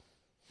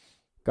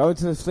 Go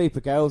into the sleeper,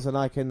 girls, and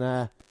I can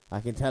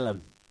tell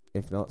them.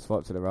 If not,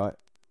 swipe to the right.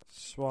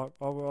 Swipe.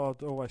 I'd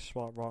always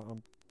swipe right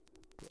on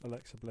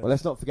Alexa Bliss. Well,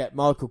 let's not forget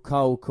Michael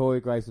Cole,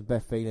 Corey Graves, and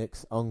Beth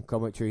Phoenix on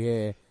commentary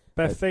here.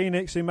 Beth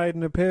Phoenix, who made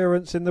an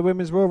appearance in the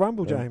Women's Royal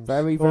Rumble, James.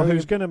 Or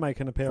who's going to make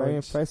an appearance. Very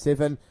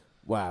impressive. And,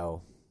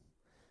 wow,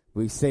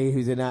 we see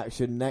who's in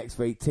action next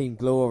week. Team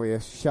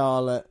Glorious,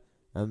 Charlotte,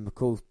 and, of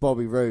course,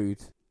 Bobby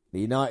Roode. The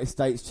United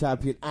States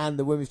champion and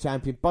the women's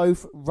champion,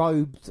 both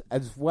robed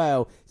as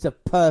well. It's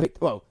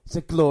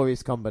a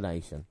glorious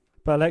combination.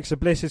 But Alexa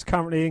Bliss is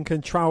currently in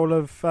control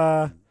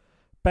of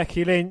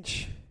Becky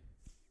Lynch.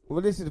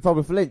 Well, this is the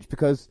problem for Lynch,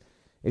 because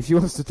if she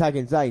wants to tag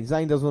in Zayn,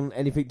 Zayn doesn't want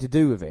anything to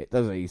do with it,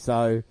 does he?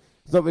 So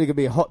it's not really going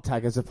to be a hot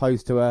tag as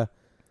opposed to a...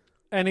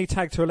 Any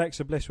tag to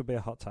Alexa Bliss would be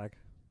a hot tag.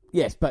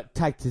 Yes, but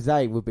tag to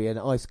Zayn would be an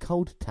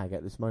ice-cold tag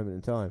at this moment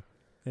in time.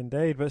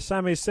 Indeed, but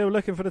Sammy's still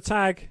looking for the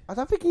tag. I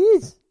don't think he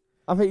is.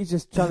 I think he's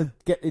just trying to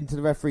get into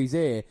the referee's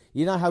ear.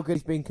 You know how good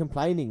he's been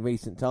complaining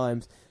recent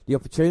times, the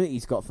opportunity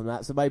he's got from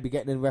that, so maybe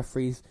getting in the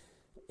referee's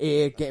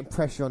ear, getting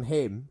pressure on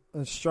him.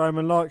 And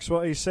Strowman likes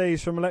what he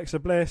sees from Alexa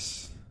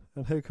Bliss,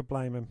 and who could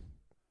blame him?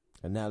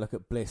 And now look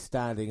at Bliss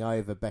standing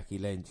over Becky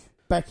Lynch.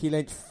 Becky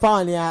Lynch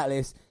finally out of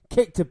this,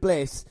 kick to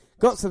Bliss,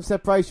 got some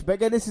separation, but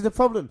again, this is the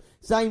problem.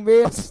 Zayn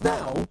realises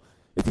now,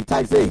 if he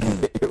tags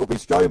in, it will be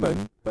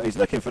Strowman. But he's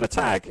looking for the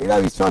tag. You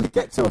know, he's trying to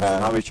get to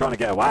her. Oh, he's trying to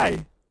get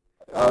away.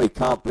 Oh, he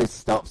can't. Bliss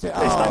stops it.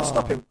 Bliss don't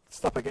stop him.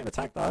 Stop her getting the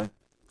tag, though.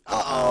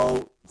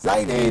 Uh-oh.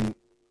 Zayn in.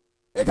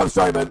 Here comes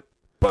Strowman.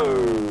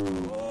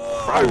 Boom.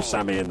 Throw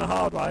Sammy in the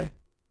hard way.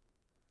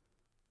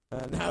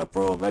 And now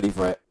Braun ready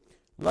for it.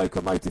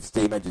 Locomotive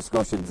steam engine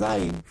squashing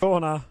Zayn.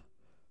 Corner.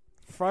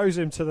 Throws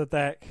him to the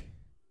deck.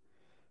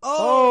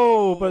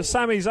 Oh, but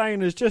Sami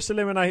Zayn has just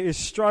eliminated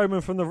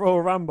Strowman from the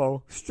Royal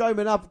Rumble.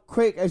 Strowman up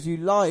quick as you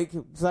like.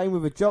 Zayn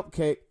with a drop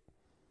kick.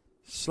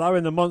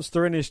 Slowing the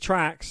monster in his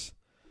tracks.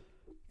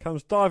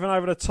 Comes diving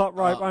over the top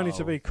rope only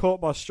to be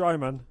caught by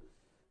Strowman.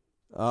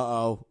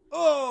 Uh-oh.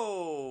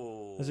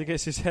 Oh! As he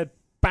gets his head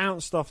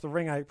bounced off the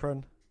ring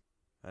apron.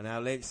 And now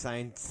Lynch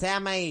saying,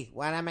 Sammy,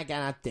 what am I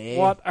going to do?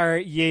 What are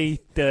ye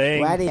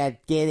doing? Where do you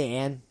get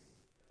in?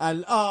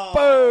 And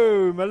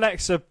boom!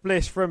 Alexa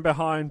Bliss from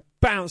behind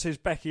bounces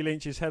Becky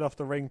Lynch's head off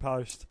the ring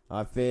post.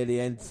 I fear the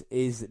end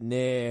is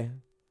near.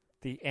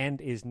 The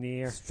end is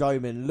near.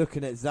 Strowman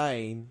looking at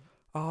Zayn.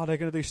 Oh, they're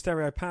going to do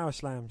stereo power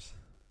slams.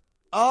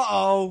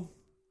 Uh-oh.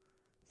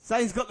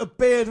 Zayn's got the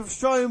beard of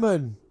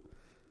Strowman.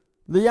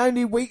 The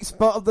only weak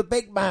spot of the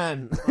big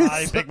man.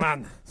 Hey, big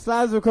man.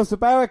 Slams him across the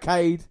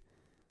barricade.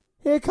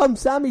 Here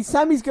comes Sammy.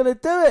 Sammy's going to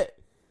do it.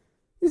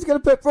 He's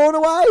going to put Braun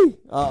away.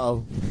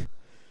 Uh-oh.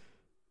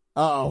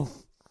 Uh-oh.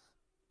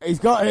 He's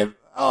got him.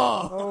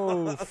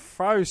 Oh,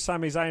 throws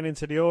Sami Zayn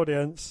into the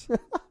audience.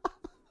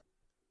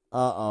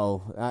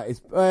 Uh-oh. That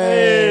is...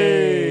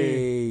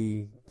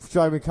 Hey!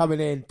 Strowman coming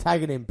in,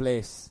 tagging in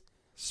Bliss.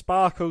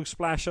 Sparkle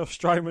splash off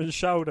Strowman's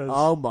shoulders.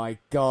 Oh, my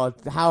God.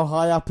 How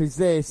high up is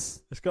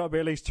this? It's got to be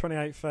at least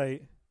 28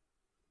 feet.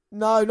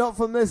 No, not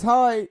from this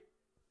height.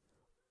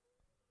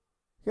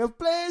 Here's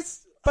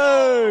Bliss. Boom!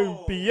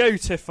 Oh.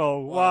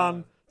 Beautiful.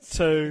 1,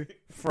 2,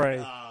 3.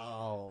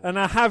 Oh. And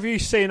now, have you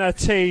seen a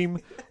team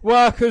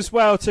work as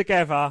well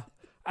together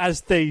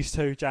as these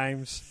two,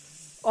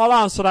 James? I'll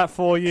answer that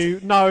for you.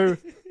 No,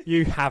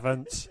 you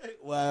haven't.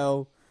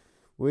 Well,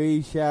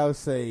 we shall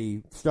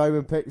see.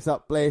 Strowman picks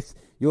up Bliss.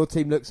 Your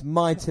team looks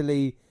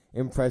mightily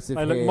impressive.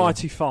 They look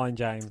mighty fine,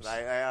 James.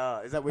 They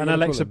are. Is that what and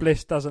Alexa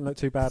Bliss doesn't look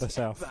too bad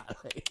herself.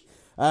 Exactly.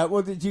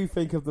 What did you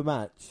think of the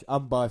match?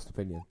 Unbiased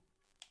opinion.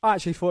 I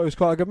actually thought it was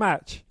quite a good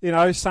match. You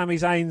know, Sami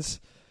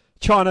Zayn's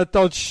trying to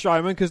dodge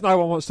Strowman because no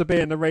one wants to be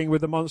in the ring with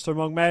the monster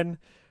among men.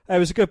 There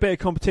was a good bit of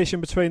competition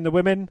between the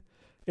women.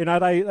 You know,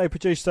 they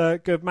produced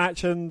a good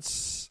match, and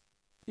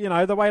you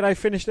know, the way they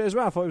finished it as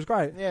well, I thought it was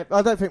great. Yeah,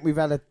 I don't think we've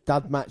had a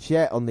dud match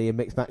yet on the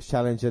Mixed Match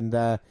Challenge, and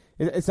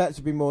it's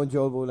actually been more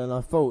enjoyable than I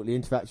thought. The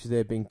interactions there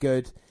have been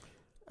good,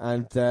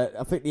 and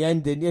I think the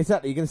ending, yeah,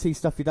 exactly, you're going to see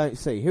stuff you don't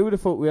see. Who would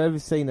have thought we'd ever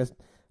seen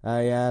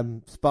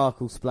a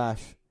sparkle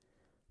splash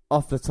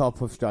off the top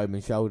of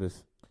Strowman's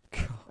shoulders?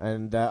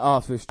 And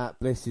afterwards, that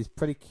Bliss is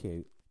pretty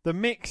cute. The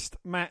Mixed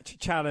Match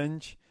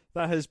Challenge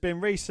that has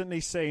been recently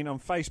seen on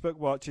Facebook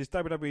Watch is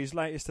WWE's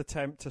latest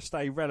attempt to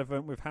stay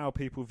relevant with how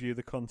people view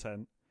the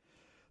content.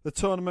 The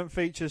tournament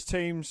features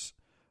teams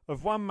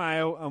of one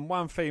male and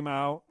one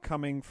female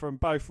coming from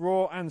both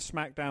Raw and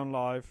SmackDown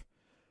Live,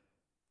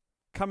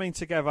 coming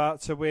together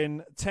to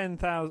win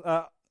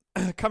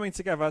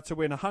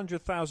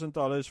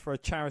 $100,000 for a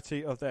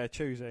charity of their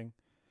choosing.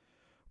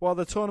 While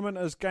the tournament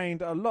has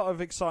gained a lot of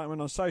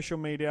excitement on social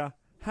media,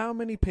 how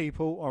many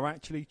people are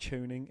actually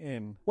tuning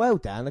in? Well,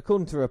 Dan,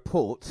 according to a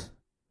report,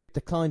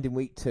 declined in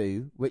week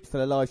 2, which for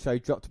the live show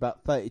dropped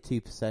about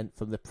 32%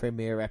 from the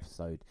premiere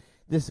episode.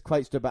 This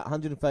equates to about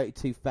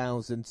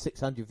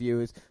 132,600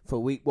 viewers for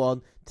week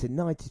 1 to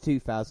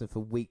 92,000 for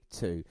week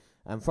 2.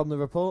 And from the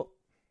report?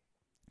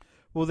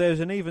 Well, there's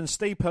an even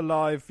steeper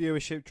live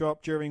viewership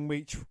drop during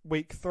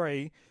week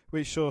 3,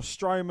 which saw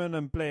Strowman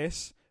and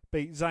Bliss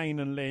beat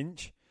Zayn and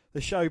Lynch. The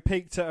show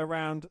peaked at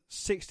around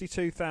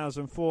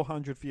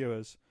 62,400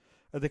 viewers,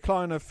 a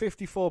decline of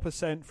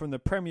 54% from the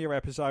premiere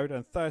episode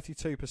and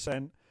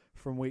 32%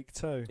 from week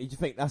 2. Do you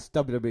think that's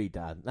WWE,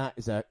 Dan? That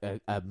is a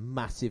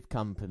massive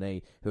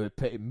company who are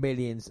putting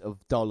millions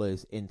of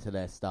dollars into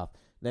their stuff.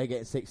 They're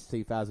getting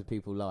 62,000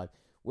 people live.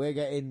 We're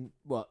getting,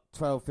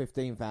 12,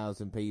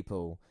 15,000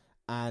 people,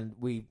 and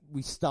we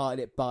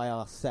started it by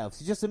ourselves.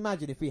 So just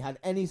imagine if we had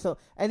any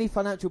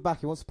financial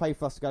backing wants to pay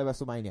for us to go to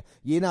WrestleMania.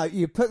 You know,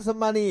 you put some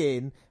money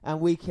in, and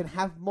we can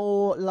have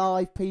more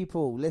live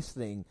people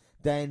listening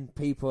than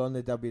people on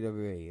the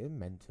WWE.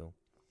 Mental.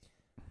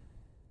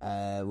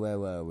 Where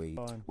were we?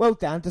 Fine. Well,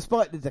 Dan,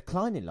 despite the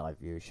decline in live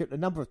viewership, the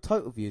number of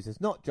total views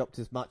has not dropped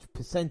as much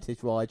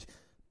percentage-wise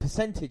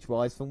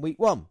from week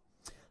 1.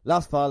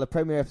 Last far, the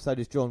premiere episode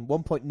has drawn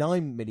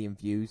 1.9 million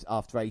views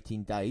after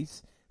 18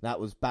 days. That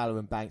was Balor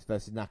and Banks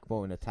versus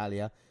Nakamura and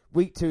Natalya.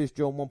 Week 2 has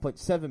drawn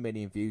 1.7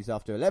 million views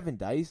after 11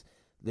 days.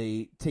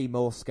 The Team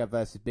Asuka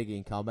versus Biggie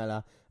and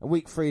Carmella. And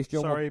week 3 has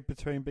drawn...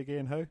 between Biggie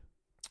and who?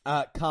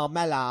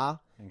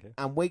 Carmella. Okay.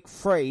 And week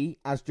 3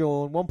 has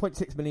drawn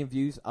 1.6 million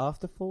views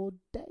after 4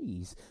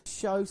 days.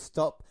 Show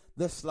stop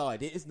the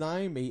slide. It is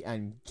Naomi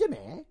and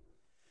Jimmy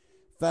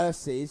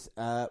versus,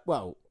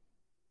 Rose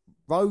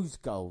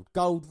Gold.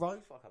 Gold Rose?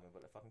 I can't remember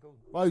what they're fucking called.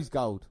 Rose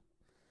Gold.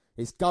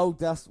 It's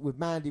Goldust with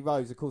Mandy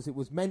Rose. Of course, it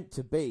was meant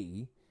to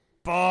be...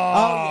 Fox!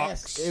 Oh,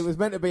 yes. It was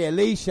meant to be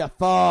Alicia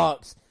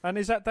Fox. And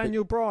is that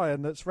Daniel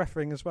Bryan that's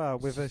refereeing as well,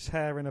 with his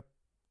hair in a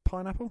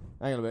pineapple?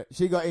 Hang on a minute.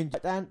 She got in.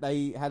 Dan,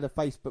 they had a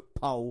Facebook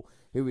poll.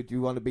 Who would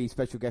you want to be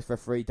special guest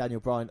referee, Daniel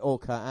Bryan or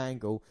Kurt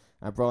Angle?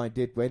 And Bryan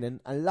did win.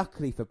 And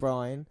luckily for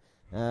Bryan,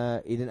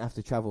 he didn't have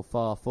to travel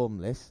far from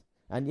this.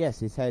 And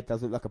yes, his head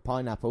does look like a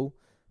pineapple.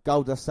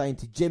 Goldust saying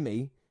to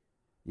Jimmy,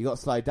 you got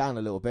to slow down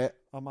a little bit.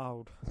 I'm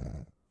old.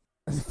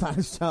 As a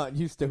fan's chanting,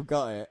 you still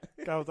got it.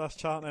 Goldust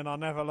chanting, I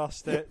never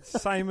lost it.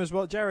 Same as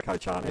what Jericho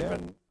chanted. Yeah.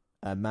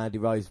 And Mandy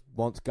Rose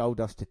wants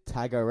Goldust to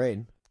tag her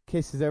in.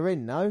 Kisses her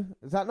in, no?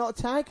 Is that not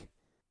a tag?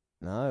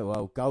 No,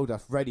 well,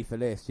 Goldust ready for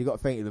this. You got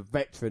to think of the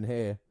veteran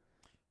here.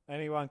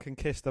 Anyone can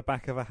kiss the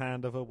back of a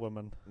hand of a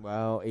woman.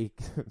 Well, he...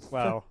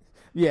 Well.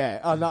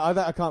 Yeah,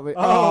 I can't...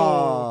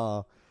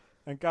 Oh!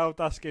 And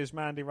Goldust gives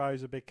Mandy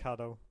Rose a big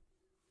cuddle.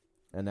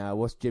 And now,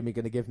 what's Jimmy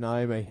going to give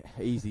Naomi?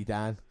 Easy,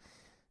 Dan.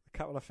 A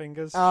couple of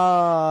fingers.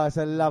 Oh, it's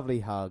a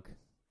lovely hug.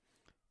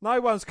 No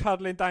one's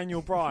cuddling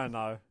Daniel Bryan,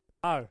 though.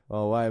 No.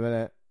 Oh, wait a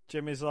minute.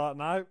 Jimmy's like,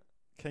 no.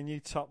 Can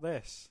you top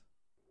this?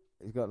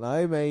 He's got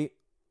Naomi.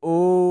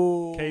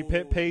 Oh. Keep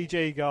it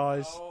PG,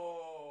 guys.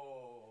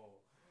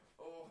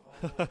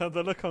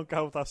 The look on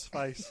Goldust's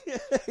face.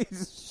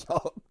 He's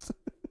shocked.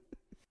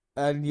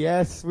 And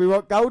yes, we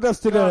want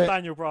Goldust to do it.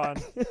 Daniel Bryan.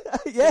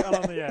 Yeah. Get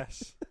on the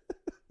yes.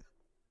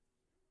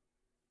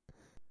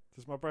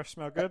 Does my breath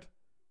smell good?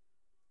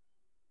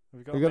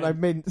 Have you got no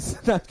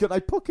mints. No, got no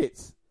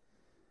pockets.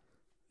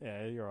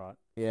 Yeah, you're right.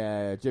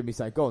 Yeah, Jimmy's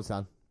saying, go on,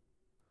 son.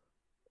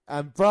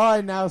 And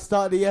Bryan now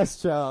started the yes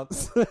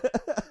chants.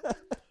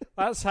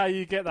 That's how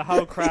you get the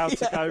whole crowd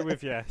to go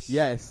with yes.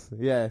 Yes.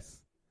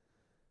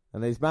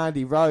 And there's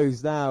Mandy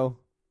Rose now.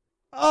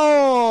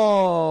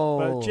 Oh!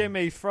 But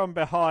Jimmy from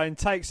behind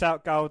takes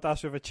out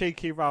Goldust with a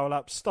cheeky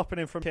roll-up, stopping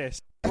him from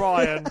kiss.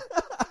 Bryan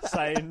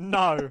saying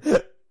no.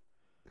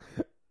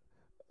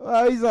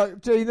 Well, he's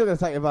like, gee, he's not going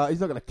to take it out. He's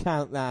not going to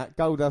count that.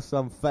 Goldust's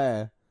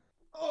unfair.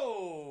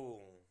 Oh!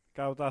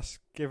 Goldust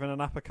giving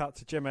an uppercut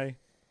to Jimmy.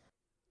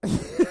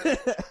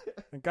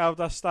 And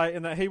Goldust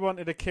stating that he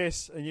wanted a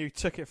kiss and you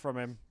took it from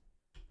him.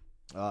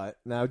 Alright,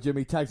 now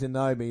Jimmy tags in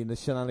Naomi and the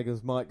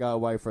shenanigans might go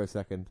away for a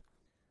second.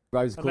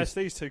 Rose, unless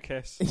these two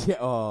kiss.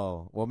 Yeah,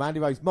 oh. Well, Mandy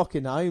Rose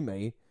mocking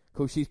Naomi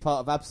because she's part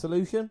of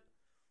Absolution.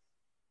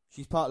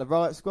 She's part of the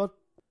Riot Squad.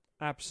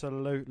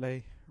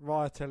 Absolutely.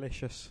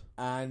 Riot-delicious.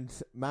 And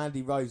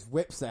Mandy Rose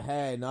whips her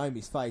hair in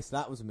Naomi's face.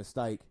 That was a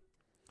mistake.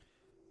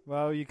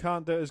 Well, you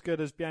can't do it as good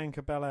as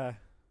Bianca Belair.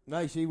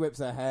 No, she whips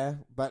her hair,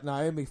 but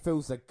Naomi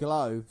feels the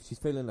glow. She's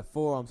feeling the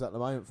forearms at the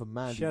moment from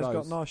Mandy Rose. She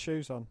has got nice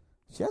shoes on.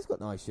 She has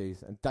got nice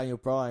shoes. And Daniel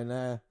Bryan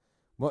there,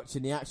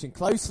 watching the action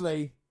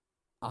closely.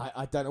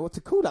 I don't know what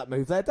to call that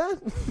move there, Dan.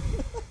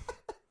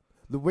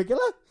 The Wiggler?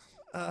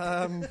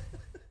 A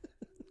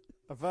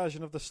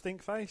version of the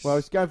stink face? Well,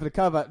 it's going for the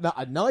cover. No,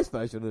 a nice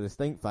version of the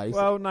stink face.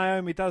 Well,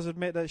 Naomi does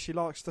admit that she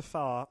likes to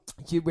fart.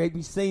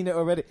 We've seen it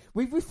already.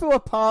 We feel a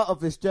part of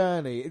this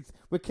journey.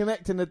 We're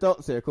connecting the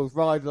dots here. Of course,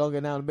 Ride Along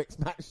and now the Mixed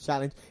Match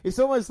Challenge. It's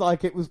almost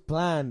like it was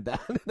planned, Dan,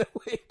 in a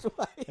weird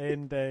way.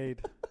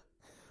 Indeed.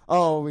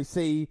 Oh, we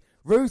see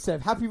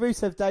Rusev. Happy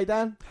Rusev Day,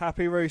 Dan.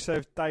 Happy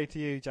Rusev Day to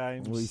you,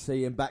 James. We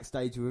see him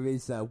backstage with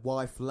his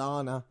wife,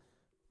 Lana,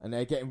 and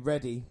they're getting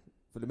ready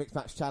for the Mixed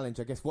Match Challenge,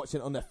 I guess,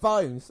 watching it on their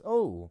phones.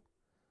 Oh.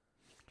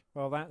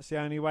 Well, that's the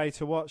only way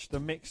to watch the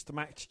Mixed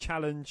Match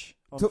Challenge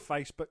on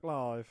Facebook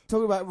Live.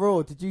 Talking about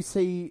Raw, did you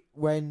see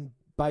when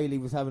Bayley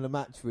was having a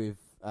match with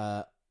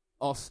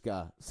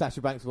Asuka?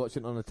 Sasha Banks was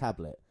watching it on a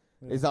tablet.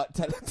 Yeah. It's like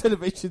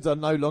televisions are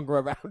no longer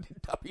around in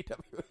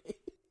WWE.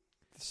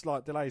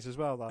 Slight delays as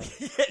well, though.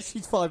 Yeah,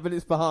 she's 5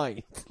 minutes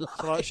behind. So,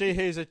 like, she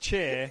hears a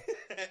cheer.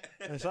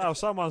 And it's like, oh,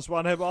 someone's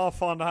won here, but I'll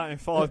find out in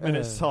 5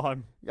 minutes'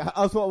 time.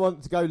 That's what I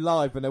want to go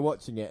live when they're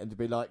watching it and to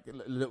be like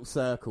a little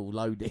circle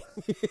loading.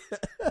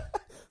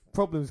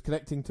 Problems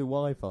connecting to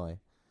Wi-Fi.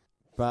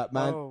 But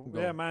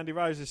Mandy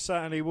Rose is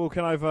certainly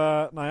walking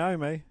over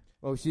Naomi.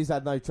 Well, she's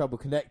had no trouble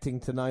connecting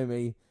to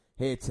Naomi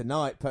here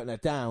tonight, putting her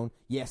down.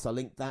 Yes, I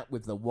linked that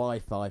with the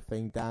Wi-Fi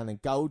thing, Dan,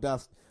 and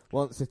Goldust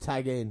wants to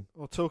tag in.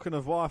 Well, talking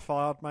of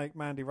Wi-Fi, I'd make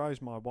Mandy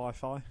Rose my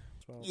Wi-Fi as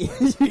well.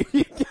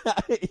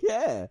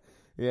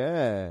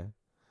 Yeah.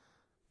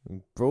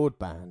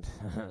 Broadband.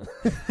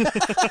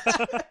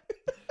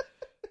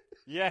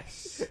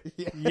 Yes.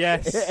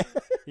 Yes.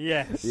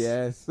 Yes.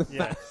 Yes.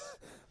 Yes.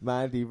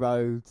 Mandy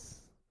Rose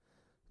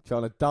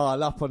trying to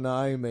dial up on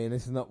Naomi, and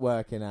this is not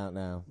working out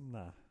now.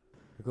 No.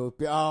 Because,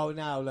 oh,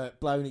 now look,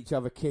 blowing each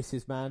other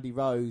kisses, Mandy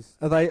Rose.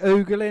 Are they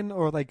oogling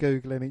or are they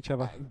googling each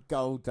other? And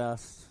Gold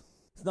Dust.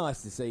 It's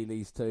nice to see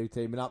these two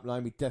teaming up.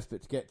 Naomi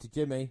desperate to get to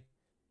Jimmy.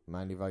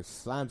 Mandy Rose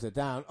slams her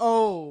down.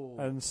 Oh!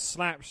 And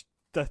slaps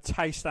the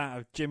taste out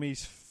of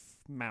Jimmy's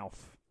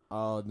mouth.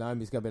 Oh,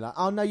 Naomi's going to be like,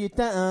 oh, no, you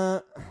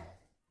don't.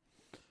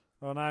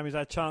 Well, Naomi's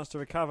had a chance to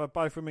recover.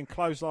 Both women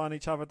clothesline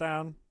each other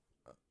down.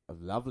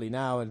 Lovely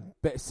now, and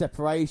bit of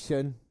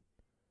separation.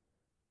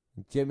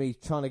 And Jimmy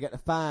trying to get the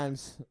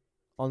fans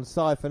on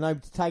side for Naomi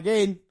to tag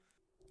in.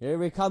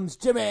 Here he comes,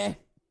 Jimmy.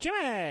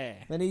 Jimmy!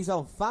 And he's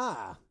on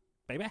fire.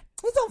 Baby.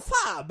 He's on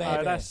fire, baby.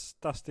 Oh, that's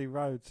Dusty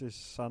Rhodes'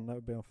 son that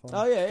would be on fire.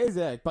 Oh, yeah, it is,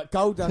 yeah. But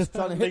Goldust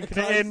trying to hit the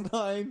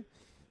clothesline.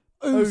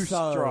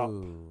 Uso drop.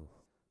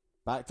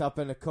 Backed up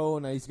in the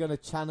corner. He's going to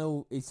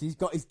channel. He's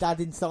got his dad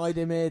inside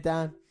him here,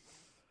 Dan.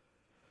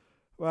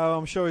 Well,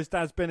 I'm sure his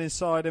dad's been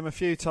inside him a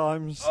few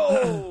times.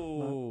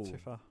 Oh! No, too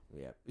far.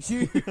 Yeah.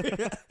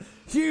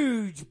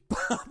 Huge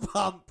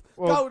bump.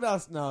 Well,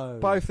 Goldust, no.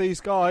 Both these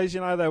guys,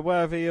 they're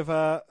worthy of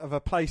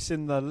a place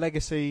in the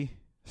legacy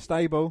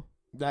stable.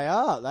 They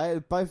are. They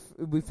both.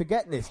 We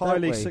forget this.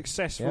 Highly don't we?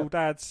 successful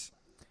dads.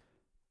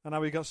 I know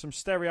we got some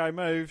stereo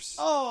moves.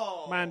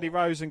 Oh! Mandy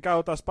Rose and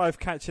Goldust both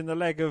catching the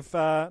leg of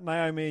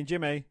Naomi and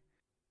Jimmy.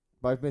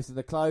 Both missing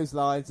the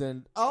clotheslines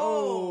and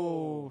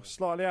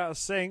Slightly out of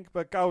sync,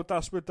 but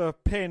Goldust with the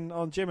pin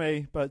on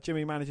Jimmy, but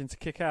Jimmy managing to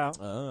kick out.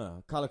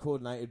 Colour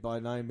coordinated by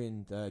Naomi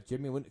and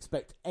Jimmy. Wouldn't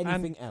expect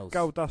anything else.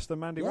 Goldust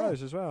and Mandy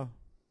Rose as well.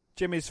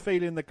 Jimmy's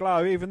feeling the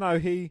glow, even though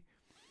he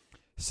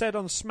said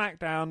on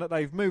SmackDown that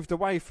they've moved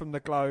away from the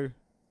glow,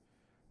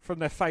 from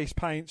their face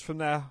paints, from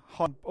their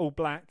all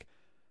black,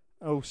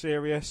 all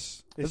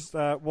serious. It's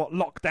what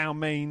lockdown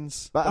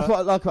means. But that's what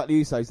I like about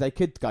the Usos. They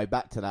could go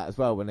back to that as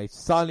well when they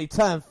suddenly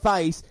turn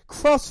face.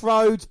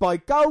 Crossroads by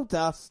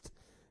Goldust.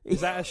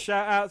 Is that a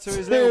shout out to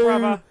his little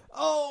brother?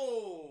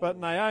 Oh! But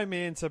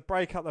Naomi in to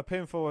break up the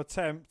pinfall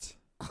attempt.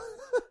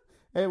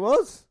 It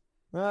was.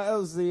 That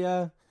was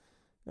the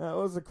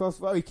cross.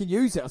 Well, he can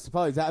use it, I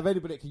suppose. Out of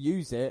anybody that can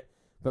use it.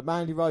 But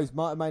Mandy Rose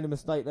might have made a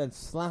mistake then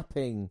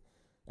slapping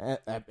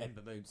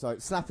Ember Moon.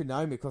 Sorry, slapping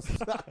Naomi across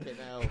the fucking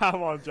hell.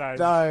 Come on, James.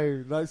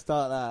 No, don't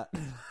start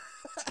that.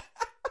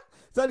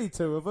 It's only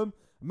two of them.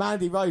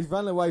 Mandy Rose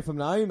ran away from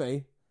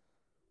Naomi.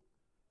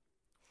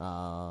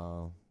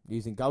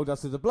 Using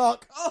Goldust as a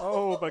block.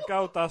 Oh, but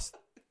Goldust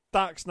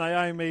ducks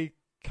Naomi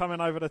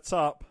coming over the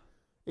top.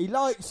 He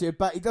likes you,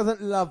 but he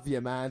doesn't love you,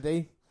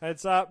 Mandy.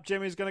 Heads up,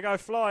 Jimmy's going to go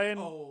flying.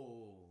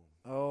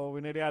 Oh, we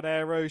nearly had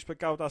air roost, but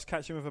Goldust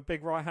catch him with a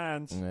big right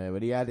hand. Yeah,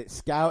 when he had it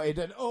scouted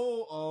and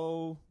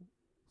I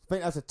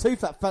think that's a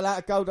tooth that fell out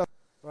of Goldust.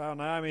 Well,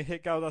 Naomi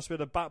hit Goldust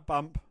with a butt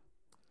bump.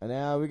 And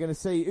now we're going to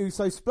see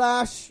Uso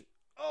splash.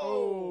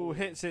 Oh,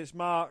 hits its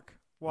mark.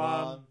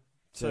 One,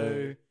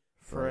 two,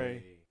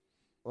 three.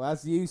 Well,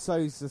 as the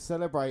Usos are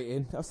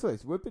celebrating, I swear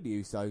it's would be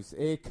the Usos.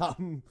 Here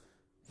comes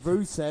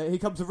Rusev. Here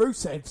comes the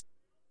Rusev.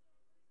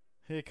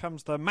 Here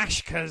comes the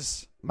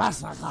Mashkas.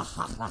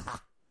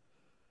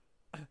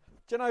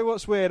 Do you know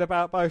what's weird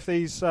about both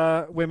these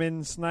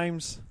women's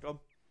names? Go on.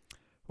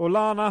 Well,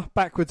 Lana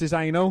backwards is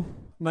anal.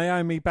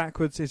 Naomi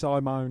backwards is I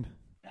moan.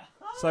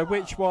 So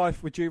which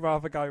wife would you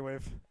rather go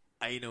with?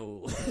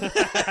 Anal. Thank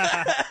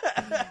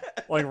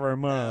you very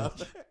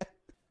much.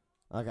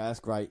 Okay, that's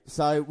great.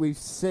 So we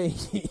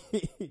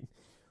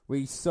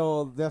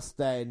saw this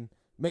then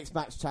mixed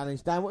match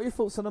challenge. Dan, what are your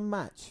thoughts on the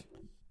match?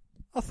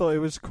 I thought it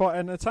was quite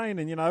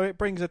entertaining. It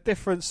brings a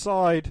different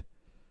side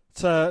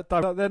to.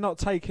 They're not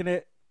taking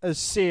it as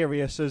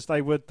serious as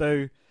they would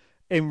do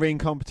in ring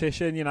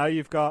competition.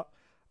 You've got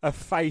a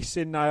face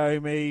in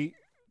Naomi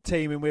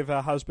teaming with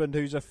her husband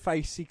who's a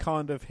facey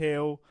kind of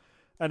heel,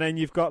 and then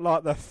you've got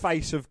like the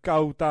face of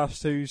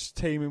Goldust who's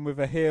teaming with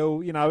a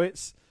heel.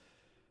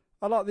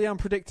 I like the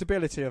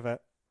unpredictability of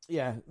it.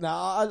 Yeah, no,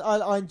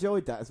 I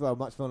enjoyed that as well,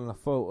 much more than I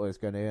thought I was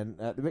going to. And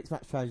the mixed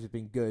match challenge has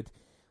been good.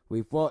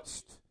 We've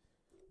watched.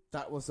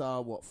 That was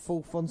our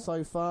fourth one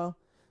so far.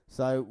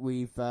 So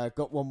we've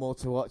got one more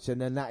to watch, and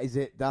then that is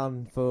it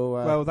done for.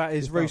 Well, that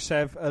is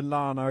Rusev and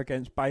Lana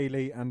against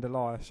Bayley and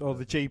Elias, or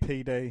the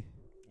GPD.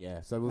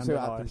 Yeah, so we'll see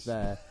what happens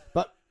there.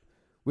 But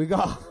we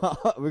got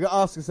to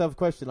ask ourselves a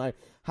question: like,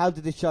 how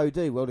did the show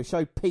do? Well, the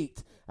show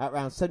peaked at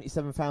around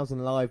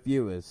 77,000 live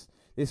viewers.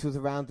 This was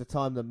around the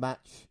time the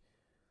match.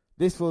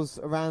 This was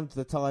around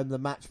the time the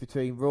match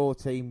between Raw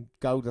Team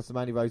Goldust and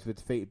Mandy Rose were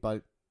defeated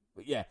by.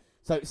 Yeah,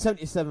 so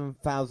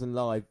 77,000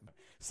 live.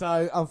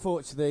 So,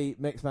 unfortunately,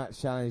 Mixed Match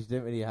Challenge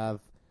didn't really have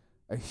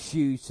a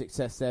huge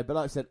success there. But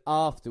like I said,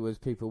 afterwards,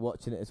 people were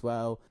watching it as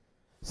well.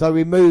 So,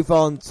 we move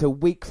on to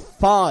week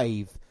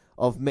 5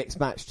 of Mixed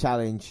Match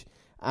Challenge.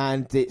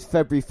 And it's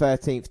February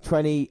 13th,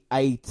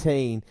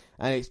 2018.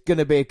 And it's going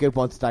to be a good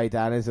one today,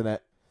 Dan, isn't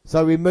it?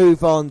 So, we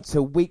move on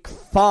to week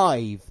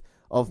 5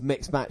 of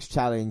Mixed Match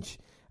Challenge.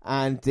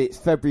 and it's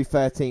February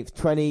 13th,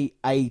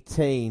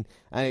 2018,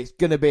 and it's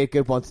going to be a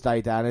good one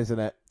today, Dan, isn't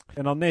it?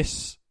 And on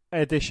this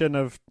edition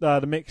of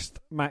the Mixed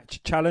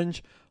Match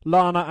Challenge,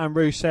 Lana and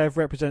Rusev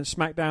represent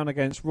SmackDown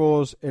against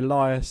Raw's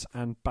Elias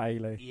and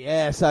Bayley.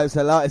 Yeah, so it's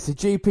a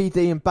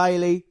GPD and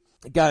Bayley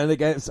going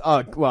against,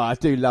 I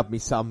do love me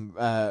some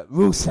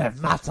Rusev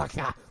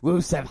Mataka,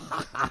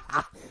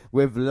 Rusev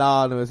with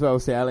Lana as well.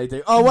 See how they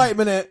do. Oh, wait a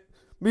minute.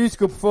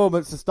 Musical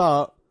performance to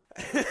start.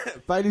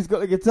 Bayley's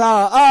got the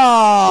guitar.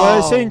 Oh! Well,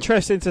 it's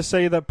interesting to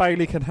see that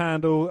Bayley can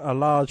handle a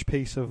large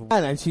piece of...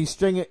 And she's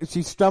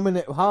strumming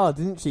it hard,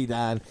 isn't she,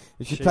 Dan?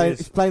 She's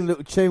playing a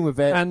little tune with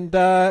it. And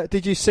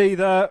did you see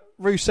that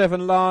Rusev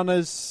and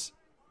Lana's...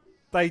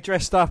 They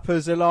dressed up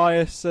as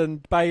Elias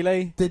and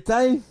Bayley? Did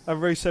they?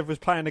 And Rusev was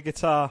playing the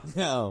guitar.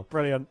 Oh.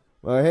 Brilliant.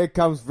 Well, here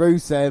comes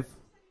Rusev.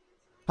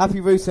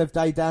 Happy Rusev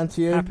Day, Dan,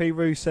 to you. Happy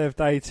Rusev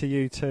Day to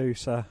you too,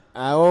 sir.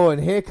 Oh,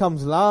 and here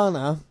comes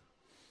Lana.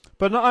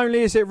 But not only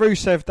is it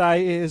Rusev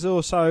Day, it is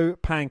also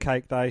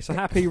Pancake Day. So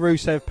happy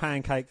Rusev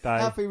Pancake Day.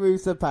 Happy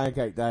Rusev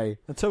Pancake Day.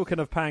 And talking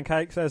of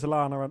pancakes, there's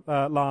Lana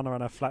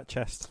and her flat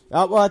chest.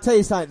 Well, I'll tell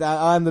you something, Dan.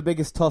 I'm the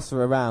biggest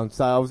tosser around,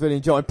 so I was really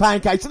enjoying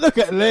pancakes. Look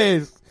at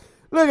Liz.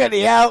 Look at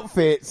the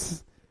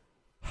outfits.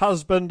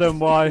 Husband and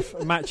wife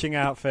matching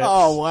outfits.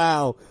 Oh,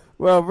 wow.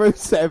 Well,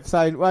 Rusev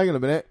saying, hang on a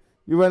minute,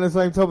 you're wearing the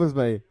same top as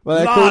me.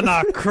 Well,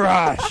 Lana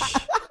Crush.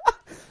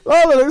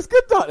 Lana looks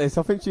good like this.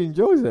 I think she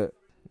enjoys it.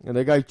 And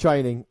they go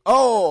training.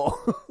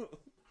 Oh!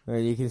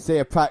 And you can see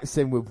her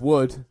practicing with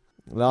wood.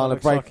 Lana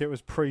looks like it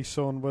was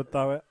pre-sawn wood,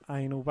 though,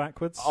 anal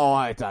backwards. Oh,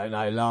 I don't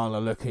know. Lana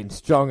looking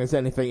strong as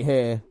anything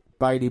here.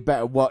 Bayley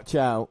better watch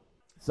out.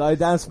 So,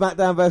 Dan,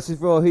 SmackDown versus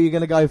Raw, who are you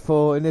going to go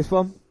for in this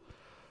one?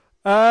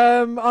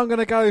 I'm going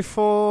to go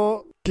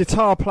for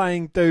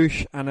guitar-playing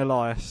douche and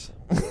Elias.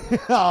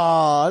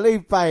 Oh,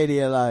 leave Bayley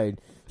alone.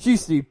 She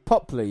used to be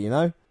popular, you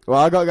know. Well,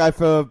 I got to go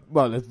for,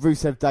 the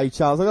Rusev Day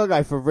chance. I got to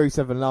go for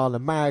Rusev and Lana,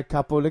 married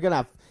couple. They're going to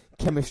have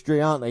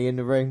chemistry, aren't they, in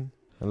the ring?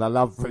 And I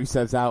love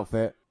Rusev's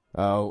outfit.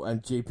 Oh,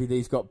 and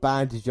GPD's got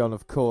bandage on,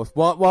 of course.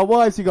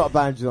 Why has he got a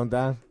bandage on,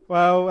 Dan?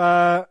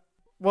 Well,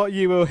 what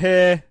you will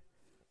hear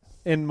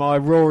in my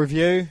Raw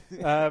review,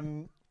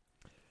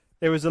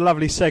 it was a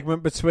lovely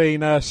segment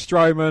between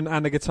Strowman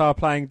and the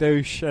guitar-playing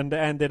douche, and it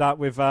ended up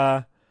with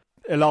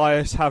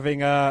Elias having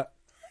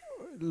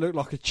looked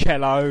like a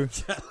cello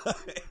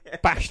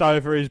bashed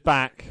over his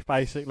back,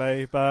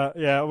 basically. But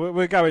yeah,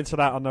 we'll go into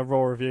that on the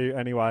Raw review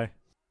anyway.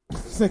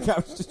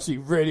 She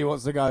really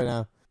wants to go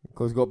now. Of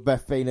course, we've got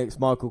Beth Phoenix,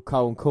 Michael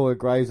Cole, and Corey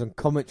Graves on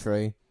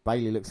commentary.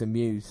 Bayley looks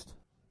amused.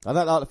 I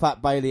don't like the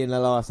fact Bayley and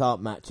Elias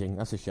aren't matching.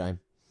 That's a shame.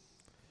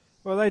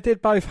 Well, they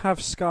did both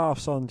have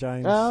scarves on,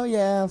 James. Oh,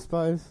 yeah, I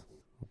suppose.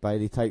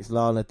 Bayley takes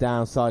Lana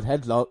downside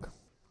headlock.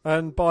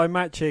 And by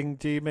matching,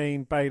 do you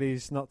mean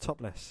Bayley's not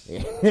topless?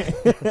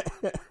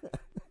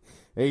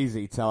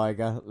 Easy,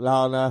 Tiger.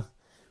 Lana,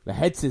 the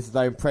head scissors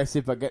are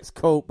impressive, but gets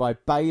caught by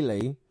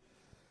Bayley.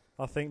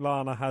 I think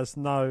Lana has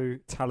no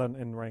talent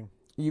in ring.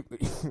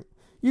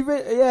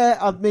 Yeah,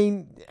 I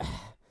mean,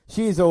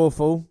 she is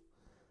awful,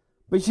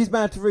 but she's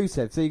married to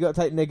Rusev, so you got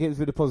to take negatives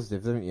with the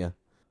positives, haven't you?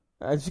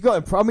 And she's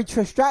got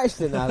Trish Stratus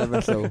didn't have a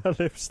wrestle. Her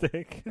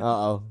lipstick.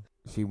 Uh-oh.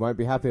 She won't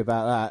be happy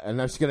about that. And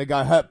now she's going to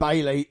go hurt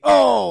Bayley.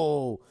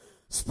 Oh!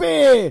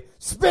 Spear!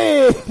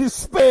 Spear!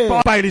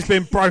 Spear! Bayley's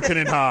been broken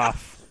in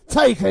half.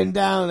 Taken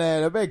down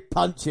there. The big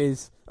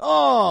punches.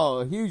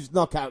 Oh! Huge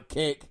knockout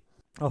kick.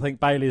 I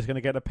think Bayley's going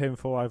to get a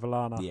pinfall over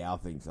Lana. Yeah, I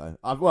think so.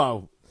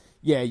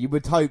 Yeah, you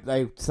would hope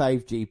they would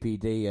save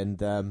GPD and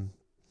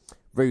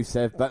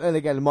Rusev. But then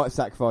again, they might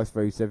sacrifice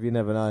Rusev. You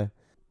never know.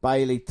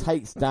 Bayley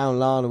takes down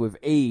Lana with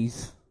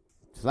ease.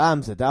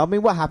 Slams her down. I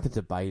mean, what happened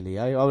to Bayley?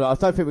 Eh? I don't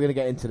think we're going to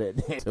get into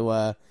it.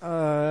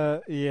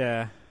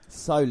 Yeah.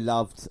 So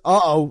loved.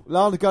 Uh-oh,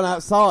 Lana's gone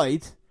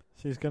outside.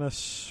 She's going to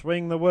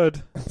swing the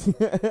wood.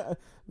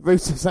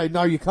 Rusev say,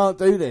 no, you can't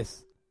do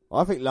this.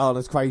 I think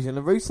Lana's crazier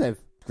than Rusev.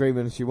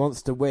 Screaming she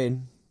wants to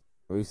win.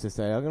 Rusev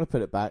say, I'm going to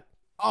put it back.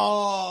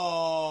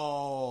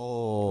 Oh!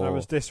 That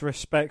was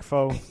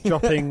disrespectful.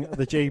 Dropping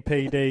the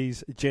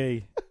GPD's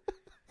G.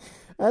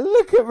 And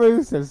look at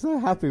Rusev, so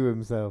happy with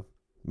himself.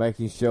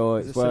 Making sure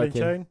it's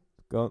working. Tune?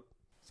 Go on.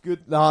 It's good.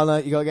 Lana,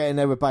 you got to get in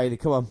there with Bayley.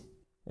 Come on.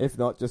 If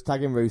not, just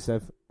tag in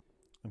Rusev.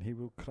 And he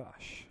will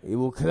clash. He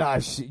will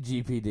clash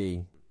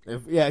GPD.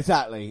 Yeah,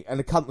 exactly. And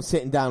the cunt was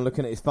sitting down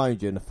looking at his phone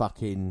during the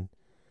fucking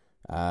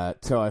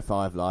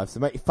 205 live. So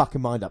make your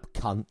fucking mind up,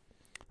 cunt.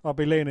 I'll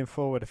be leaning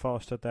forward if I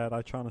was stood there,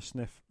 though, trying to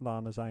sniff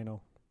Lana's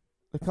anal.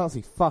 They can't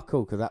see fuck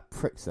all because that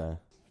prick's there.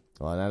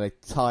 Right, now they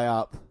tie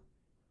up.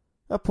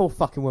 That poor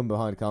fucking woman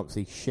behind can't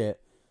see shit.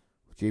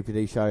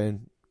 GPD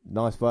showing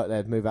nice work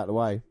there to move out of the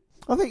way.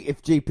 I think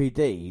if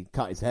GPD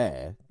cut his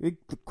hair, it'd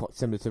look quite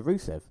similar to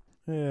Rusev.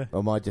 Yeah. Or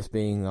am I just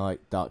being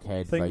like dark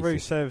haired? I think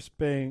racist? Rusev's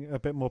being a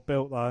bit more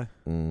built though,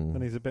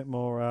 and he's a bit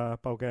more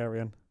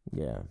Bulgarian.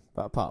 Yeah,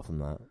 but apart from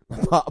that,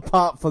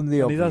 apart from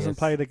the obvious, he doesn't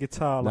play the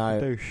guitar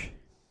like a douche.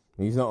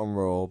 He's not on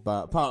Raw,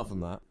 but apart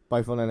from that,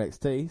 both on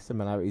NXT,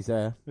 similarities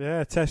there.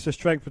 Yeah, test of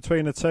strength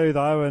between the two,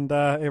 though, and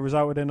it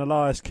resulted in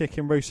Elias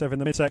kicking Rusev in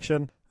the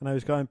midsection, and he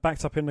was going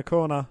backed up in the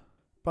corner.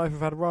 Both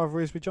have had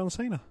rivalries with John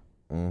Cena.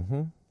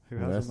 Mm-hmm. Who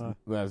hasn't,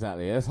 though? Well,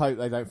 exactly. Let's hope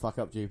they don't fuck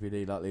up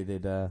GPD like they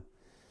did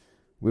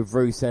with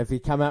Rusev. He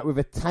came out with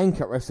a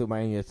tank at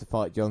WrestleMania to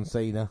fight John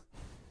Cena.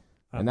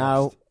 And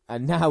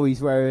now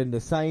he's wearing the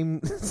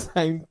same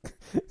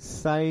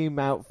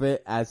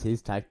outfit as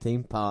his tag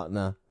team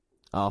partner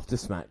after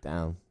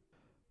SmackDown.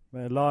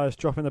 Elias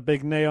dropping the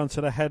big knee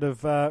onto the head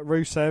of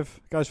Rusev.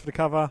 Goes for the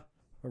cover.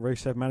 But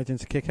Rusev managing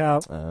to kick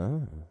out.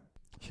 Oh.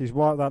 She's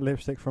wiped that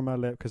lipstick from her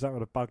lip because that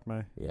would have bugged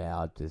me. Yeah,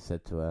 I just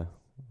said to her,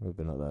 we've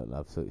been like that,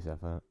 love, sort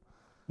yourself out.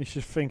 You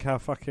should think how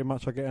fucking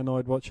much I get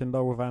annoyed watching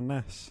Laurel Van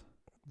Ness.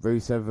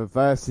 Rusev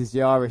reverses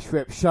the Irish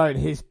Whip, showing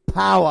his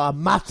power.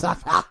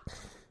 Massacre!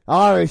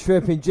 Irish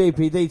Whip in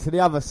GPD to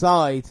the other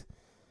side.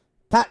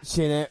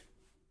 Catching it.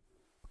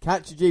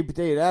 Catching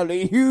GPD.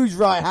 Early huge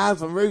right hand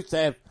from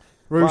Rusev.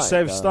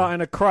 Rusev starting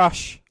a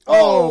crush.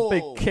 Oh,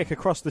 big kick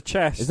across the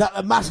chest. Is that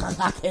the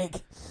massacre kick?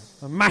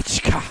 A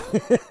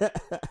matchka.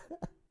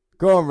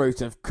 Go on,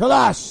 Rusev.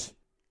 Clash!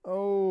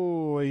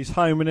 Oh, he's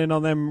homing in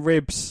on them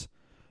ribs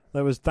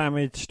that was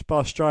damaged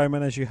by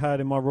Strowman, as you heard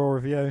in my Raw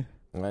review.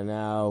 And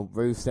now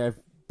Rusev,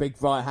 big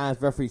right hand,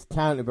 referee's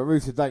counting, but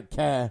Rusev don't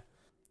care.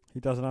 He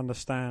doesn't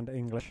understand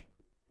English.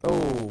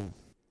 Oh,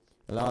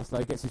 the last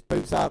though gets his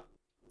boots up.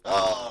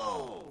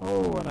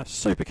 Oh, and a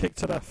super kick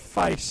to the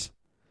face.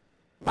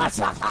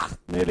 Massacre!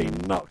 Nearly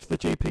knocked the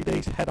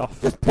GPD's head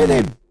off. Just pin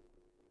him.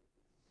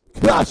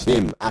 Crush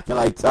him.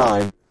 Accolade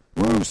time.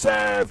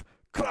 Rusev,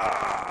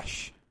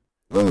 clash.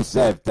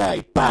 Rusev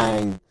Day,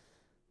 bang.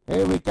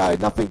 Here we go.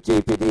 Nothing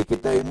GPD can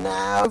do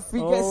now if he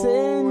gets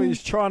in.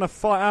 He's trying to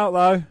fight out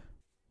though.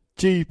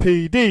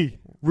 GPD,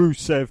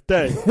 Rusev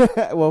Day.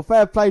 Well,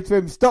 fair play to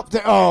him. Stopped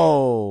it.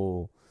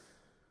 Oh.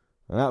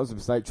 And that was a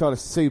mistake. Trying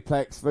to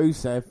suplex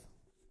Rusev.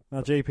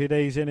 Now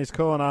GPD's in his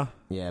corner.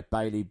 Yeah,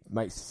 Bayley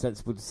makes a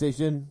sensible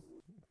decision.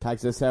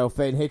 Tags herself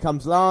in. Here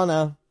comes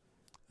Lana.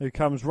 Who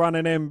comes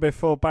running in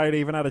before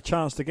Bayley even had a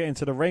chance to get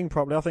into the ring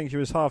properly. I think she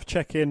was half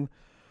checking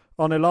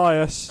on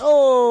Elias.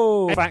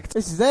 Oh, in fact,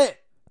 this is it.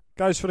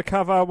 Goes for the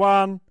cover.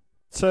 1,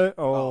 2.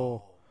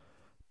 Oh.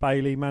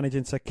 Bayley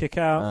managing to kick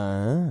out.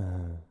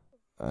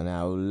 And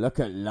now look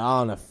at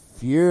Lana,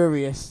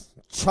 furious,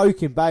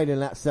 choking Bayley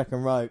in that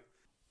second rope.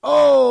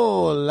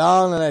 Oh,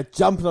 Lana there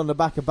jumping on the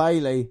back of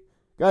Bayley.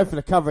 Going for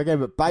the cover again,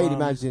 but Bayley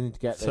managing to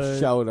get the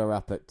shoulder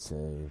up at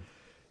 2.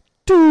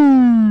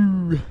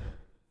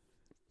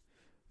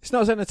 It's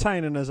not as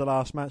entertaining as the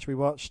last match we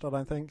watched, I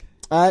don't think.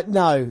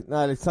 No,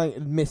 there's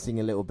something missing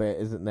a little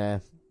bit, isn't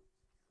there?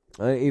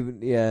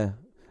 Even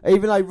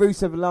though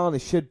Rusev and Lana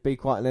should be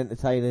quite an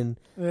entertaining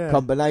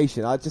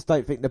combination, I just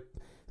don't think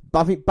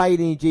I think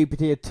Bayley and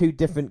GPT are two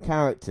different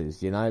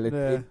characters, you know?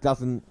 It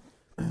doesn't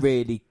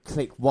really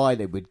click why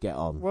they would get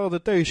on. Well, the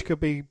douche could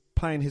be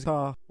playing his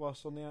guitar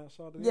whilst on the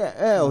outside of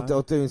the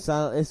or doing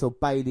something like this, or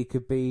Bayley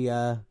could be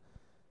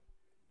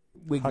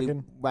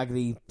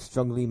waggly,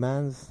 strongly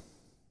man's.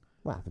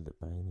 What happened to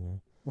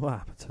Bayley? What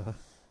happened to her?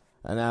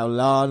 And now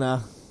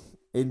Lana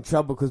in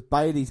trouble because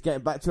Bayley's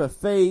getting back to her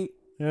feet.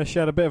 Yeah, she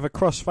had a bit of a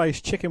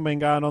cross-faced chicken wing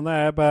going on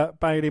there, but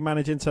Bayley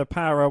managing to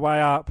power her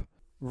way up,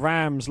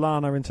 rams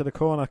Lana into the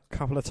corner a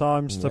couple of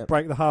times to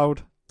break the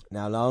hold.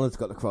 Now Lana's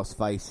got the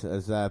cross-face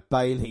as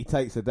Bayley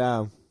takes her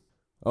down.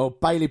 Oh,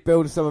 Bayley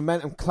building some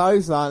momentum,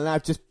 clothesline now,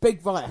 just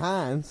big right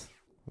hands.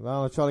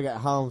 Lana trying to get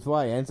harm's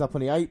way, ends up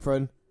on the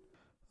apron.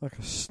 Like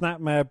a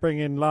snapmare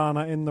bringing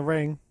Lana in the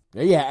ring.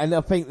 Yeah, and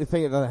I think the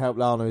thing that doesn't help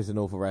Lana is an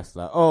awful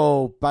wrestler.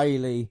 Oh,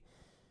 Bayley.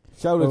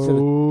 Shoulder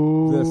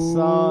to the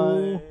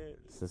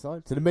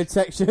side. To the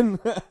midsection.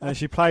 And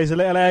she plays a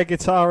little air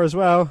guitar as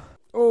well.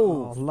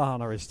 Oh,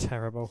 Lana is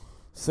terrible.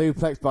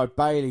 Suplex by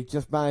Bayley,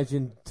 just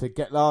managing to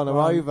get Lana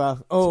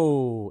over.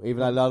 Oh, even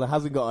though Lana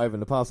hasn't got over in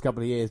the past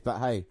couple of years, but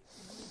hey.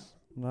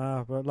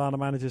 No, but Lana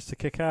manages to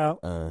kick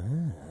out.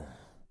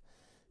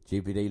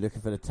 GBD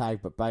looking for the tag,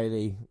 but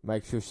Bayley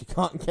makes sure she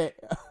can't get...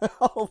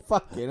 Oh,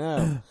 fucking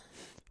hell.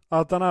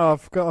 I don't know,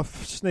 I've got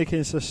a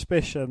sneaking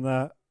suspicion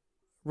that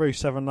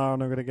Rusev and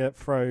Lana are going to get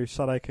through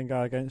so they can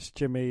go against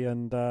Jimmy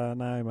and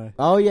Naomi.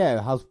 Oh,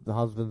 yeah,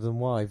 husbands and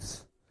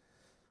wives.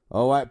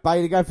 Oh, wait,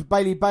 Bayley going for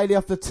Bayley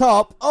off the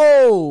top.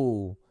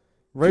 Oh!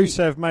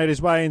 Rusev made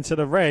his way into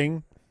the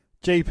ring.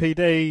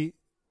 GPD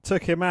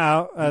took him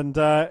out, and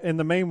in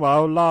the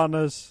meanwhile,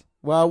 Lana's...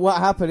 Well, what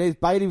happened is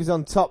Bayley was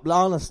on top.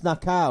 Lana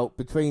snuck out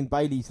between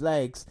Bayley's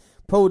legs,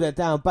 pulled her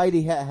down.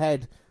 Bayley hit her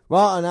head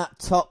right on that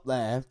top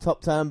there,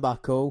 top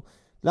turnbuckle.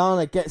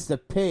 Lana gets the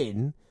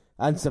pin,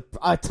 and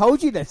I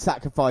told you they'd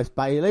sacrifice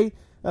Bayley.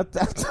 I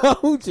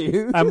told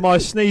you. And my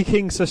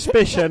sneaking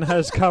suspicion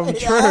has come true.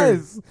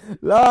 Yes.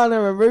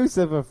 Lana and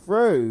Rusev are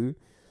through.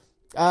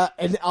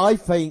 And I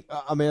think,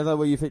 I don't know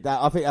what you think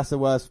that. I think that's the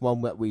worst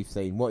one that we've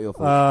seen. What are your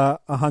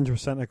thoughts?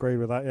 100% agree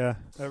with that, yeah.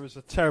 It was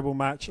a terrible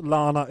match.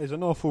 Lana is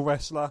an awful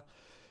wrestler.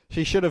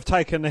 She should have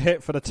taken the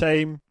hit for the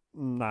team.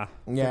 Nah.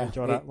 Yeah, Didn't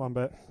enjoy that one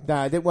bit.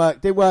 No, it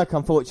didn't work,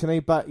 unfortunately.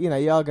 But, you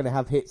are going to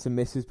have hits and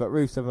misses. But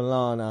Rusev and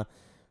Lana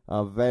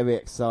are very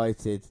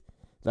excited.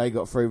 They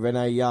got through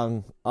Renee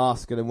Young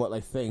asking them what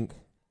they think.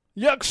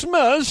 Yuck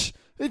smash!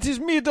 It is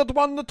me that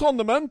won the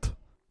tournament.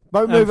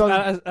 But move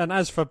on. And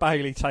as for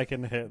Bayley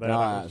taking the hit there,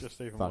 that was just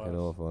even fucking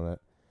worse. awful, isn't it?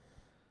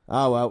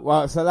 Oh,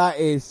 well, so that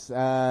is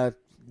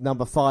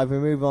number 5. We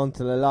move on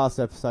to the last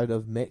episode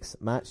of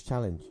Mixed Match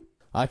Challenge.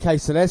 Okay,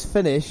 so let's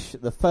finish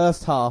the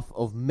first half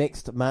of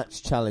Mixed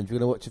Match Challenge. We're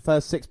going to watch the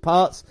first 6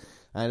 parts,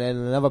 and then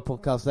another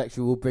podcast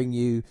lecture will bring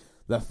you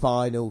the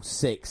final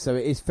 6. So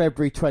it is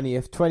February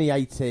 20th,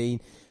 2018,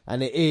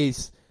 and it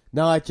is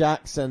Nia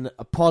Jax and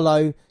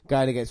Apollo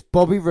going against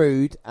Bobby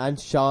Roode and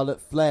Charlotte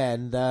Flair.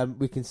 And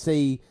we can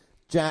see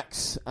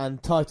Jax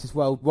and Titus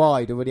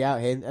Worldwide already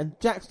out here, and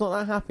Jax not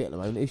that happy at the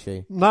moment, is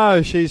she?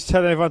 No, she's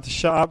telling everyone to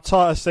shut up.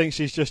 Titus thinks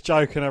she's just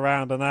joking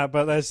around and that,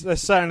 but there's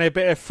certainly a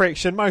bit of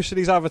friction. Most of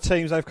these other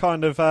teams, they've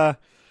kind of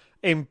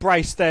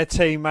embraced their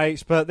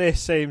teammates, but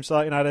this seems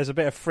like, there's a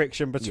bit of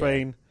friction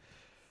between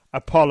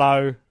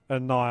Apollo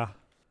and Nia.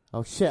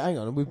 Oh shit, hang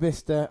on, we've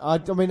missed I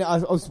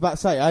was about to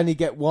say, I only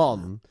get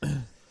one.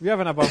 You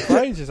haven't had one for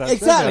ages, actually.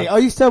 Exactly. I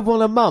used to have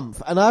one a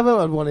month, and I haven't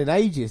had one in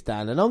ages,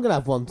 Dan, and I'm going to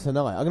have one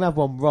tonight. I'm going to have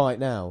one right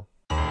now.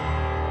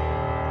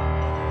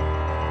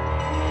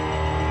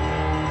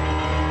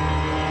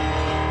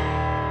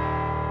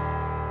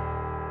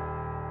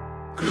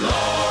 Glorious!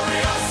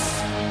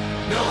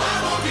 No,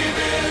 I won't give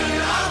in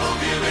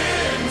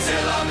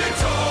till I'm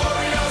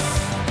victorious.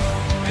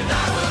 And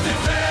I will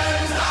defend.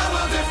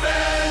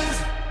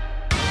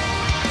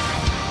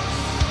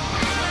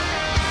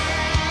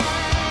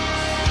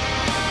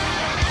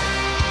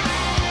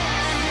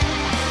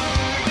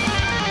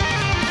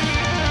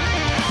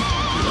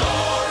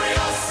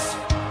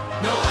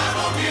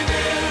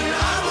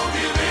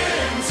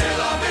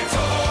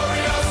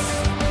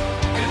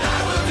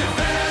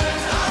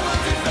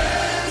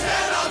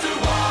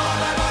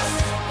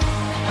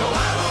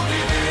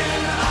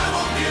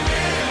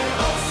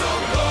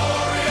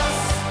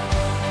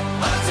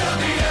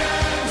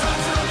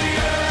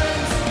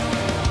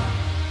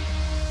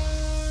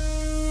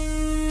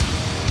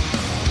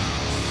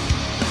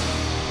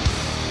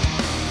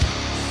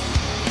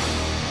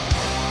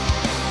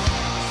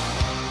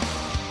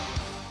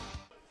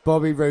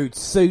 Bobby Roode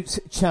suits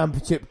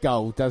championship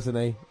gold, doesn't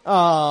he?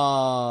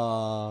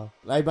 Ah,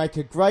 they make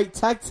a great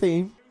tag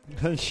team.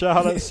 And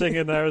Charlotte's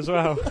singing there as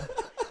well.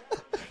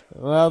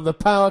 Well, the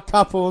power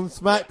couple on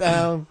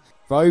SmackDown,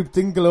 robed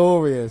and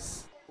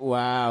glorious.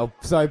 Wow.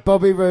 So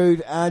Bobby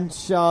Roode and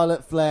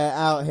Charlotte Flair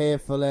out here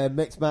for their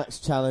Mixed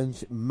Match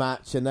Challenge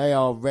match, and they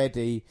are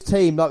ready.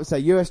 Team, like I say,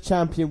 US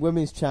champion,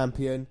 women's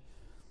champion.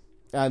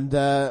 And,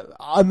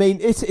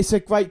 it's a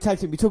great tag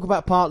team. We talk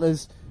about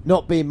partners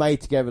not being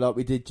made together like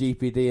we did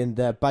GPD and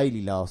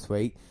Bayley last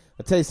week.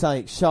 I'll tell you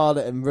something,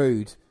 Charlotte and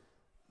Roode,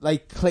 they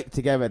clicked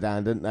together,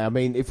 Dan, didn't they? I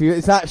mean, if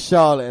that's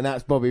Charlotte and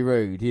that's Bobby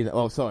Roode,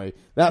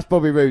 that's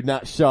Bobby Roode and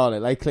that's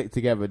Charlotte. They clicked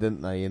together,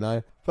 didn't they,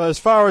 But as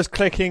far as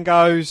clicking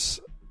goes,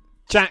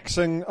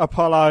 Jackson,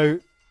 Apollo,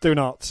 do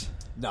not.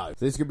 No.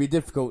 So this is going to be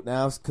difficult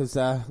now because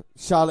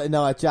Charlotte and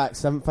Nia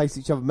Jax haven't faced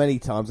each other many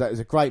times. That was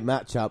a great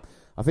matchup.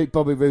 I think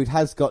Bobby Roode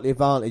has got the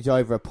advantage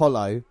over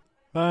Apollo.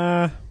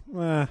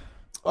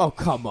 Oh,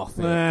 come off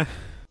it.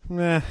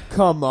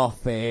 Come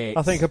off it.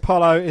 I think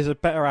Apollo is a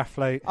better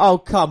athlete. Oh,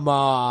 come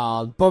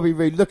on. Bobby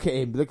Roode, look at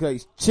him. Look at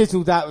he's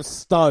chiseled out of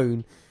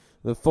stone.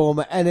 The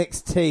former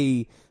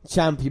NXT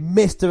champion,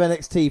 Mr.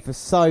 NXT for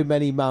so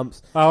many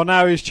months. Oh,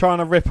 now he's trying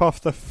to rip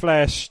off the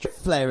Flair.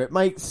 Flair, it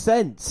makes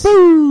sense.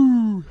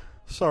 Boo!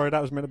 Sorry,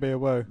 that was meant to be a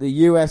woo. The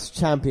US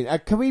champion.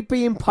 Can we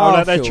be impartial?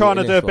 No, they're trying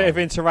to do a bit of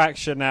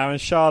interaction now,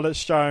 and Charlotte's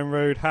showing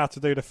Roode how to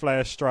do the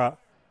Flair strut.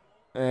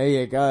 There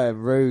you go,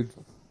 Roode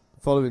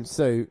following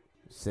suit.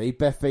 See,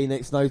 Beth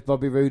Phoenix knows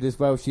Bobby Roode as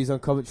well. She's on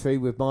commentary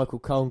with Michael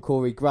Cole and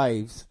Corey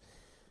Graves.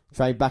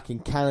 Trained back in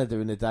Canada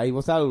in the day.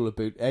 What's that all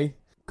about, eh?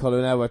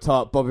 Colin Elwood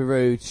type Bobby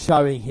Roode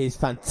showing his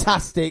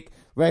fantastic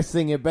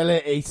wrestling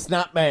ability.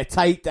 Snapmare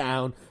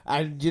takedown.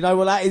 And you know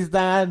what that is,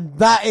 Dan?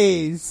 That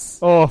is...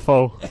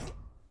 awful.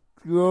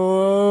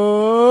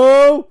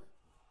 Oh,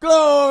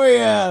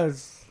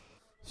 glorious!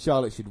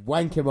 Charlotte should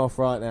wank him off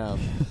right now.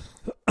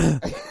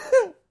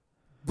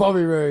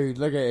 Bobby Roode,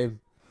 look at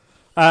him.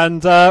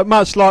 And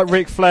much like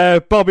Ric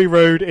Flair, Bobby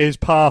Roode is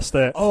past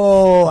it.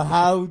 Oh,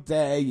 how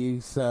dare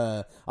you,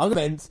 sir. I'm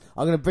going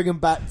to bring him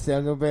back to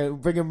I'm going to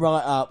bring him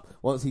right up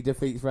once he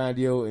defeats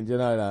Randy Orton. Do you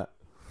know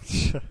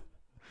that?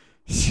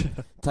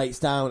 Takes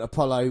down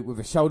Apollo with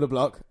a shoulder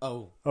block.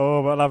 Oh,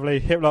 but lovely.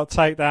 Hip lock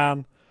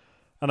takedown.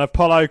 And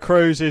Apollo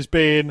Crews is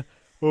being,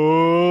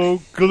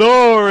 glorious.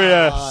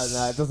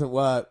 No, it doesn't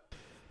work.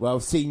 Well,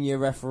 senior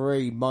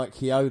referee Mike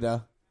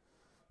Chioda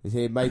is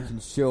here making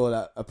sure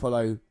that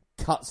Apollo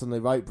cuts on the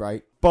rope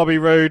break. Bobby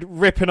Roode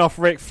ripping off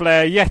Ric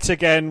Flair yet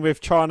again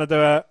with trying to do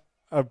a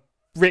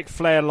Ric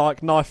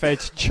Flair-like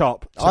knife-edge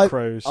chop to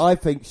Crews. I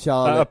think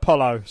Charlotte...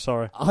 Apollo,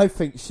 sorry. I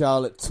think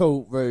Charlotte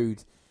taught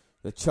Roode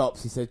the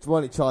chops. He said,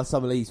 why don't you try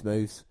some of these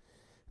moves?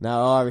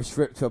 Now Irish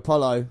rip to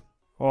Apollo.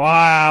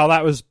 Wow,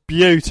 that was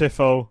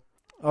beautiful.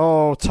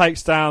 Oh,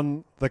 takes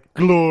down the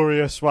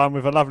glorious one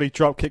with a lovely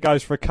drop kick,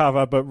 goes for a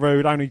cover, but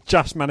Rude only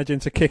just managing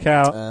to kick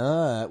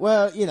out.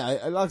 Well, you know,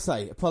 like I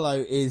say,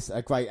 Apollo is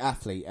a great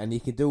athlete and he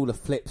can do all the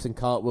flips and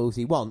cartwheels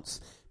he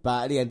wants,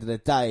 but at the end of the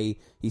day,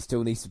 he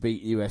still needs to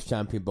beat US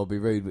champion Bobby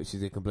Roode, which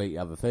is a completely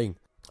other thing.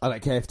 I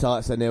don't care if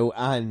Titus O'Neil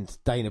and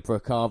Dana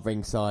Brooke are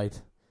ringside.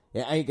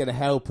 It ain't going to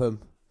help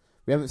him.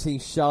 We haven't seen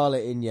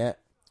Charlotte in yet.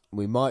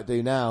 We might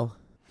do now.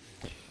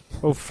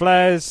 Well,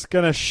 Flair's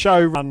going to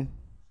show run,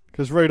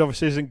 because Rude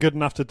obviously isn't good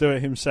enough to do it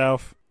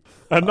himself.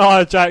 And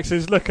Nia Jax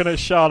is looking at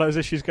Charlotte as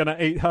if she's going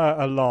to eat her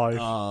alive.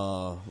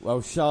 Oh,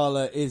 well,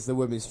 Charlotte is the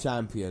women's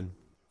champion.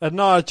 And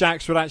Nia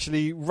Jax would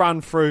actually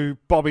run through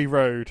Bobby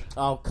Roode.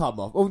 Oh, come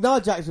on. Well, Nia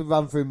Jax would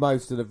run through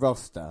most of the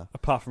roster.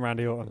 Apart from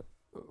Randy Orton.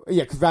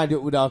 Yeah, because Randy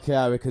Orton would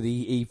RKO because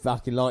he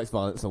fucking likes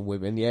violence on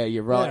women. Yeah,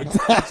 you're right. Yeah,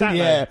 exactly.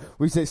 Yeah,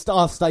 we said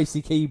star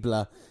Stacey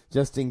Keebler,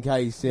 just in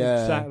case,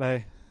 yeah.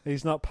 Exactly.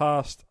 He's not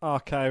past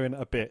RKOing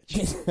a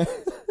bitch.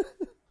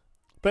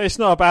 But it's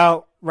not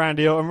about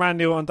Randy Orton.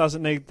 Randy Orton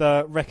doesn't need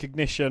the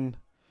recognition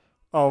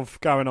of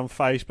going on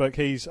Facebook.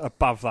 He's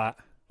above that.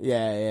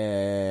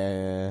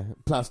 Yeah.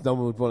 Plus, no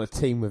one would want to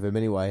team with him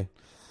anyway.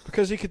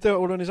 Because he could do it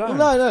all on his own.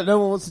 Well, no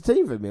one wants to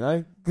team with him, you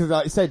know. Because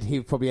like I said, he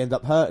would probably end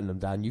up hurting them,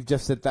 Dan. You've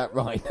just said that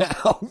right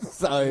now.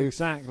 So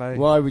exactly.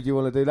 Why would you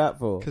want to do that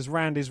for? Because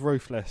Randy's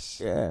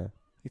ruthless. Yeah.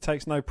 He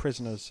takes no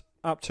prisoners,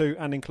 up to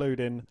and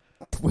including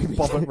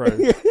Bob and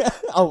Roode.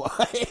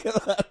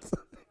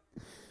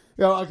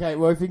 Okay,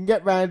 well, if you can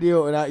get Randy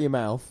Orton out of your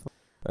mouth,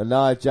 and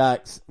Nia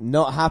Jax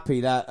not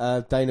happy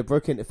that Dana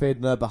Brooke interfered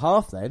on her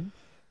behalf then.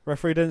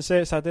 Referee didn't see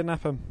it, so it didn't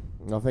happen.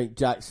 I think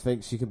Jax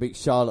thinks she can beat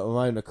Charlotte on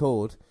her own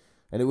accord.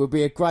 And it would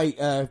be a great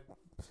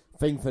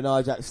thing for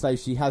Nia Jax to say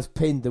she has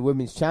pinned the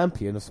women's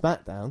champion of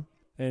SmackDown.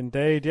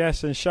 Indeed,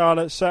 yes. And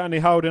Charlotte's certainly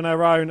holding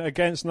her own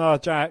against Nia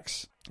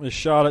Jax. As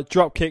Charlotte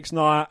drop kicks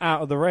Nia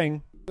out of the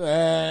ring.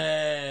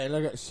 Hey,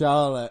 look at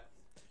Charlotte.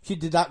 She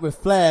did that with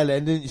Flair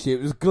then, didn't she?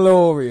 It was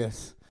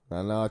glorious.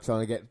 And Nia trying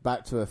to get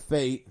back to her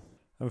feet.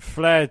 And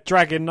Flair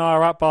dragging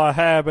Nia up by her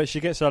hair, but she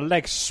gets her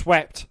legs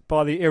swept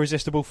by the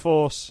irresistible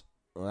force.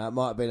 Well, that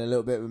might have been a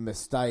little bit of a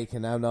mistake.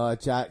 And now Nia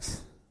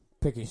Jax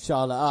picking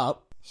Charlotte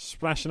up.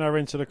 Splashing her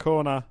into the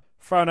corner.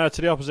 Throwing her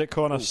to the opposite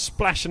corner. Ooh.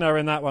 Splashing her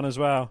in that one as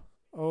well.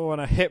 Oh,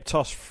 and a hip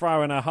toss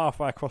throwing her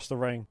halfway across the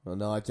ring. Well,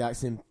 Nia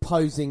Jax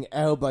imposing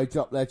elbow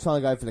drop there.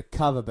 Trying to go for the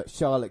cover, but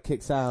Charlotte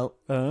kicks out.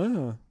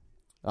 Oh,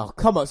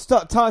 come on.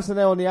 Stop Tyson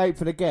there on the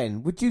apron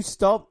again. Would you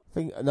stop? I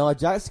think Nia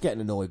Jax is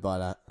getting annoyed by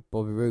that.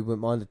 Bobby Roode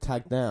wouldn't mind a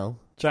tag now.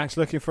 Jax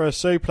looking for a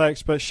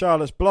suplex, but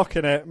Charlotte's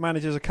blocking it.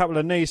 Manages a couple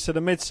of knees to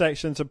the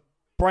midsection to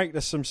break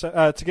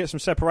to get some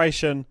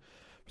separation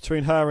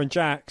between her and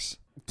Jax.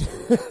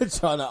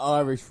 Trying to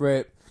Irish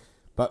rip,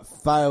 but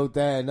failed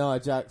there. Nia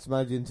Jax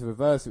managing to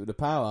reverse it with the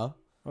power.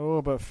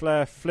 Oh, but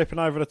Flair flipping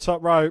over the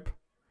top rope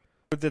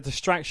with the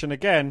distraction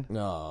again.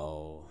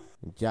 No.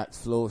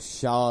 Jax floors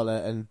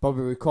Charlotte, and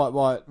Bobby Roode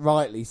quite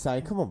rightly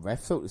saying, "Come on,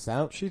 ref, sort this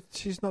out."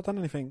 She's not done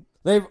anything.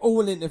 They've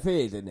all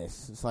interfered in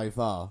this so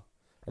far,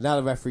 and now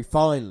the referee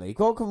finally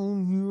got to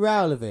come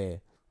out of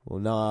here. Well,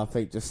 no, I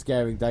think just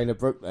scaring Dana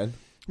Brooke then.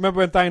 Remember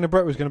when Dana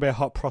Brooke was going to be a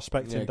hot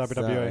prospect in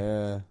WWE?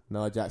 Yeah,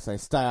 Nia Jax saying,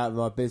 "Stay out of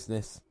my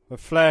business."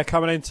 With Flair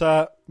coming in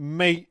to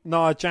meet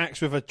Nia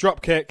Jax with a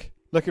drop kick,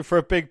 looking for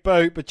a big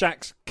boot, but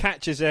Jax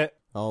catches it.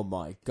 Oh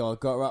my God,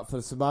 got her up for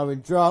the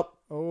Samoan drop.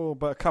 Oh,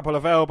 but a couple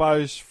of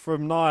elbows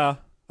from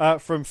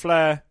from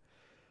Flair,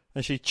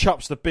 and she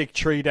chops the big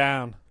tree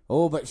down.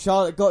 Oh, but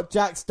Charlotte got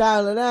Jax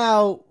down and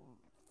out.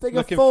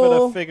 Looking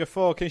for the figure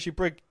four. Can she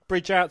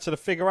bridge out to the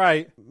figure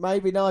eight?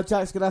 Maybe Nia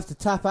Jax going to have to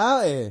tap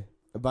out here.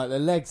 But the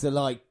legs are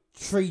like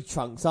tree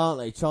trunks, aren't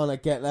they? Trying to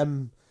get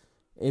them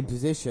in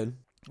position.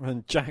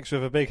 And Jax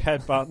with a big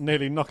headbutt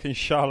nearly knocking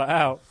Charlotte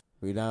out.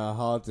 We know how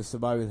hard the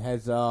Samoan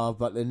heads are,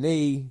 but the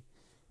knee,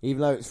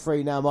 even though it's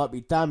free now, might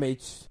be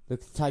damaged.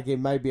 Look to tag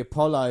in maybe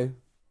Apollo.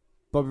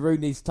 Bobby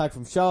Roode needs to tag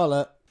from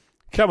Charlotte.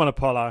 Come on,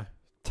 Apollo.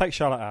 Take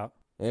Charlotte out.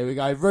 Here we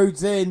go.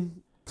 Roode's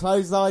in.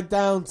 Clothesline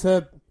down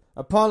to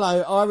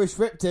Apollo. Irish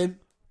ripped him.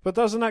 But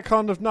doesn't that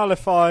kind of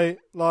nullify,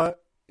 like,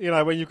 you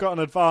know, when you've got an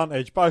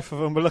advantage, both of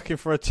them were looking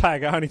for a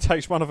tag, it only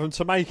takes one of them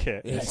to make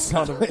it. Yeah, it's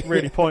kind of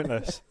really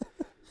pointless.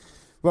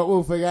 But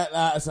we'll forget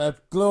that. It's a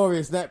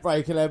glorious net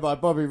breaker there by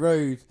Bobby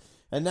Roode.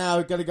 And now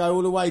we're going to go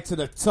all the way to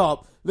the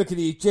top. Look at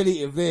the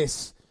agility of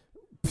this.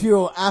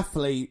 Pure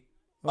athlete.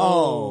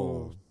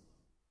 Oh.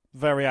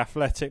 Very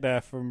athletic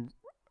there from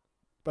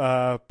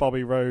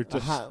Bobby Roode,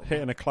 just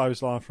hitting a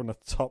clothesline from the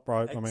top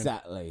rope.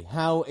 Exactly.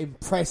 How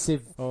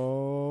impressive.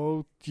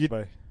 Oh,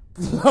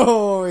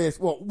 glorious.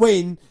 What,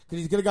 win? Because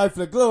he's going to go for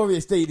the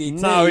glorious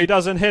DDT. No, he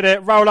doesn't hit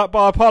it. Roll up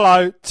by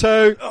Apollo.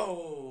 2.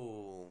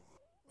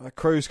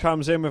 Cruz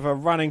comes in with a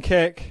running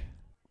kick.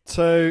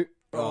 2.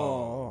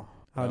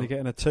 Only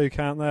getting a 2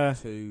 count there.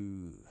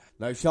 2.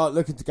 No, Charlotte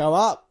looking to go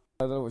up.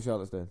 I don't know what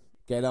Charlotte's doing.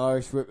 Get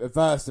Irish whip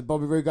reversed, and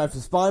Bobby Roode goes for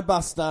spine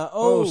buster.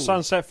 Oh,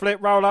 sunset flip,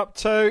 roll up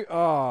 2.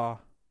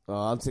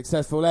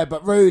 Unsuccessful there,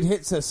 but Roode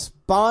hits a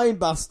spine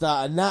buster,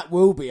 and that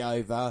will be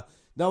over.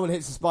 No one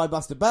hits the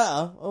spinebuster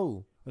better.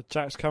 Oh.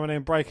 Jack's coming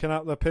in, breaking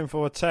up the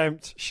pinfall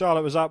attempt.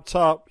 Charlotte was up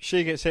top.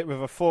 She gets hit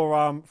with a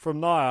forearm from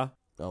Nia.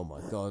 Oh,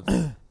 my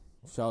God.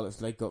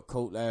 Charlotte's leg got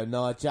caught there.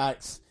 Nia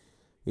Jax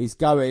is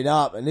going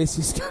up, and this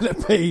is going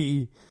to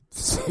be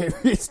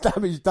serious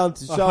damage done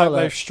to Charlotte. I hope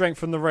they've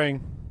strengthened the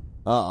ring.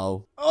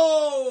 Uh-oh.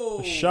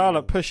 Oh!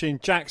 Charlotte pushing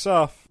Jax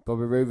off.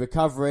 Bobby Roode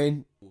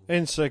recovering.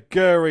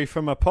 Enziguri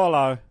from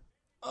Apollo.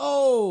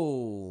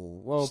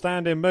 Oh! Well,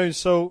 Standing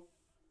moonsault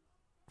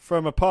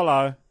from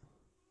Apollo.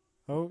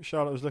 Oh,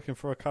 Charlotte was looking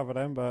for a cover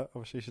then, but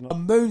obviously she's not. A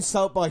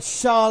moonsault by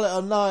Charlotte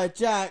on Nia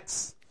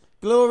Jax.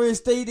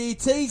 Glorious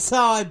DDT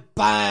time.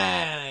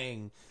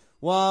 Bang!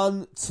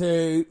 1,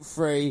 2,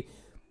 3.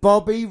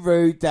 Bobby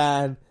Roode,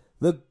 Dan,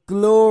 the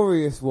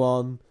glorious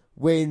one,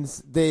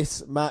 wins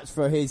this match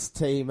for his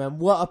team. And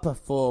what a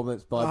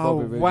performance by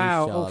Bobby Roode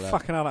wow. and Charlotte. Oh,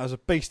 fucking hell, that was a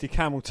beastly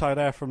camel toe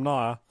there from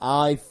Nia.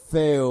 I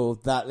feel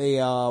that they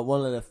are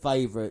one of the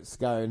favourites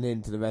going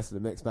into the rest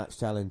of the Mixed Match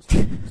Challenge.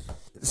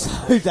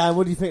 So, Dan,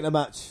 what do you think of the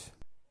match?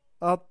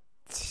 I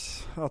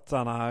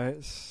don't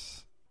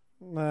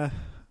know.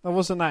 I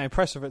wasn't that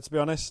impressed with it, to be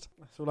honest.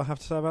 That's all I have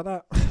to say about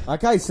that.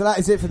 Okay, so that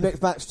is it for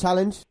Mixed Match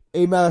Challenge.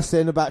 Email us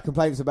in about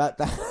complaints about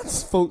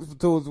Dan's faults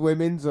towards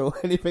women's or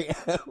anything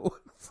else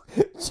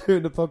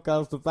during the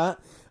podcast of that.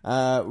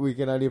 We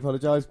can only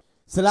apologise.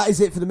 So that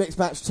is it for the Mixed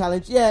Match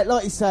Challenge. Yeah,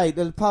 like you say,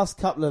 the past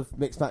couple of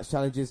Mixed Match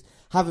Challenges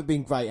haven't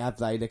been great, have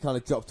they? They kind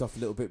of dropped off a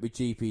little bit with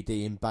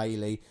GPD and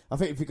Bayley. I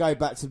think if you go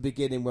back to the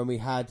beginning when we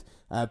had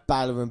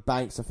Balor and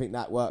Banks, I think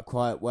that worked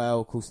quite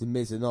well. Of course, the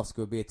Miz and Asuka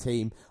will be a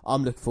team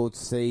I'm looking forward to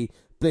see.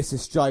 Bliss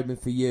and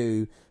Strowman for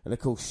you, and of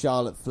course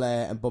Charlotte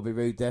Flair and Bobby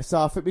Roode there.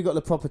 So I think we've got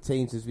the proper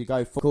teams as we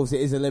go forward. Of course,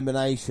 it is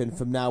elimination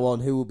from now on.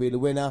 Who will be the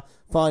winner?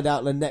 Find out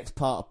in the next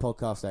part of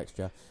Podcast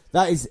Extra.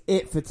 That is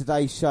it for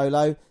today's show,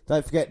 though.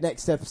 Don't forget,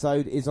 next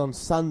episode is on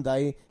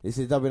Sunday. This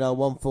is WNR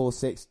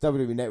 146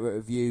 WWE Network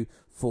Review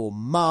for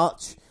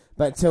March.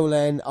 But until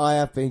then, I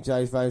have been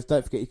James Rose.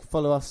 Don't forget you can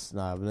follow us.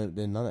 No, I haven't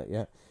done it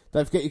yet.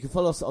 Don't forget you can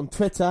follow us on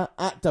Twitter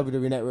at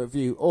WWE Network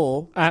Review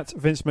or at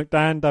Vince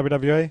McDan,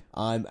 WWE.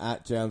 I'm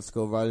at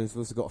J_Rollins. We've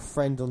also got a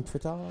friend on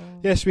Twitter.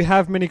 Yes, we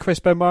have Mini Chris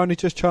Benoit, and he's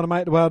just trying to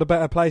make the world a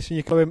better place, and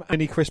you call him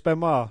Mini Chris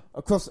Benoit.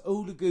 Across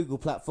all the Google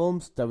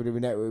platforms, WWE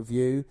Network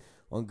Review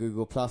on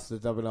Google+, the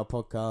WNR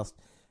Podcast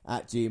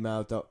at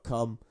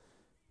gmail.com.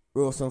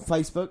 We're also on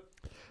Facebook.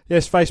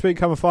 Yes, Facebook,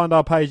 come and find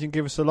our page and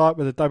give us a like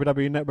with the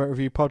WWE Network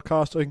Review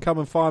podcast, or you can come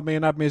and find me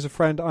and add me as a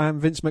friend. I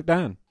am Vince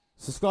McDan.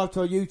 Subscribe to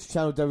our YouTube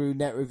channel, WWE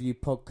Net Review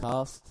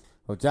Podcast.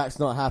 Well, Jack's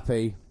not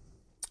happy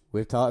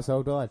with Tight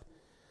Soul Died.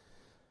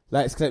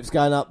 Latest clips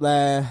going up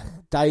there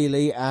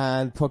daily,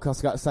 and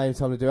podcasts got the same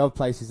time to do other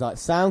places like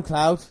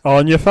SoundCloud.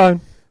 On your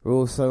phone. We're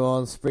also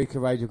on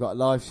Spreaker Radio. We've got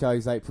live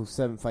shows April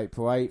 7th,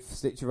 April 8th,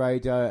 Stitcher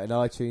Radio and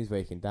iTunes, where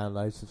you can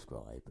download,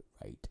 subscribe,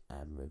 rate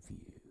and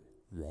review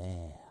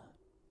there.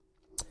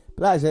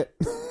 But that is it.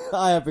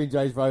 I have been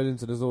James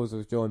Rowlands, and as always I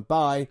was joined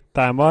by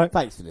Dan White.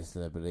 Thanks for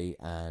listening, everybody,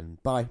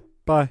 and bye.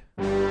 Bye.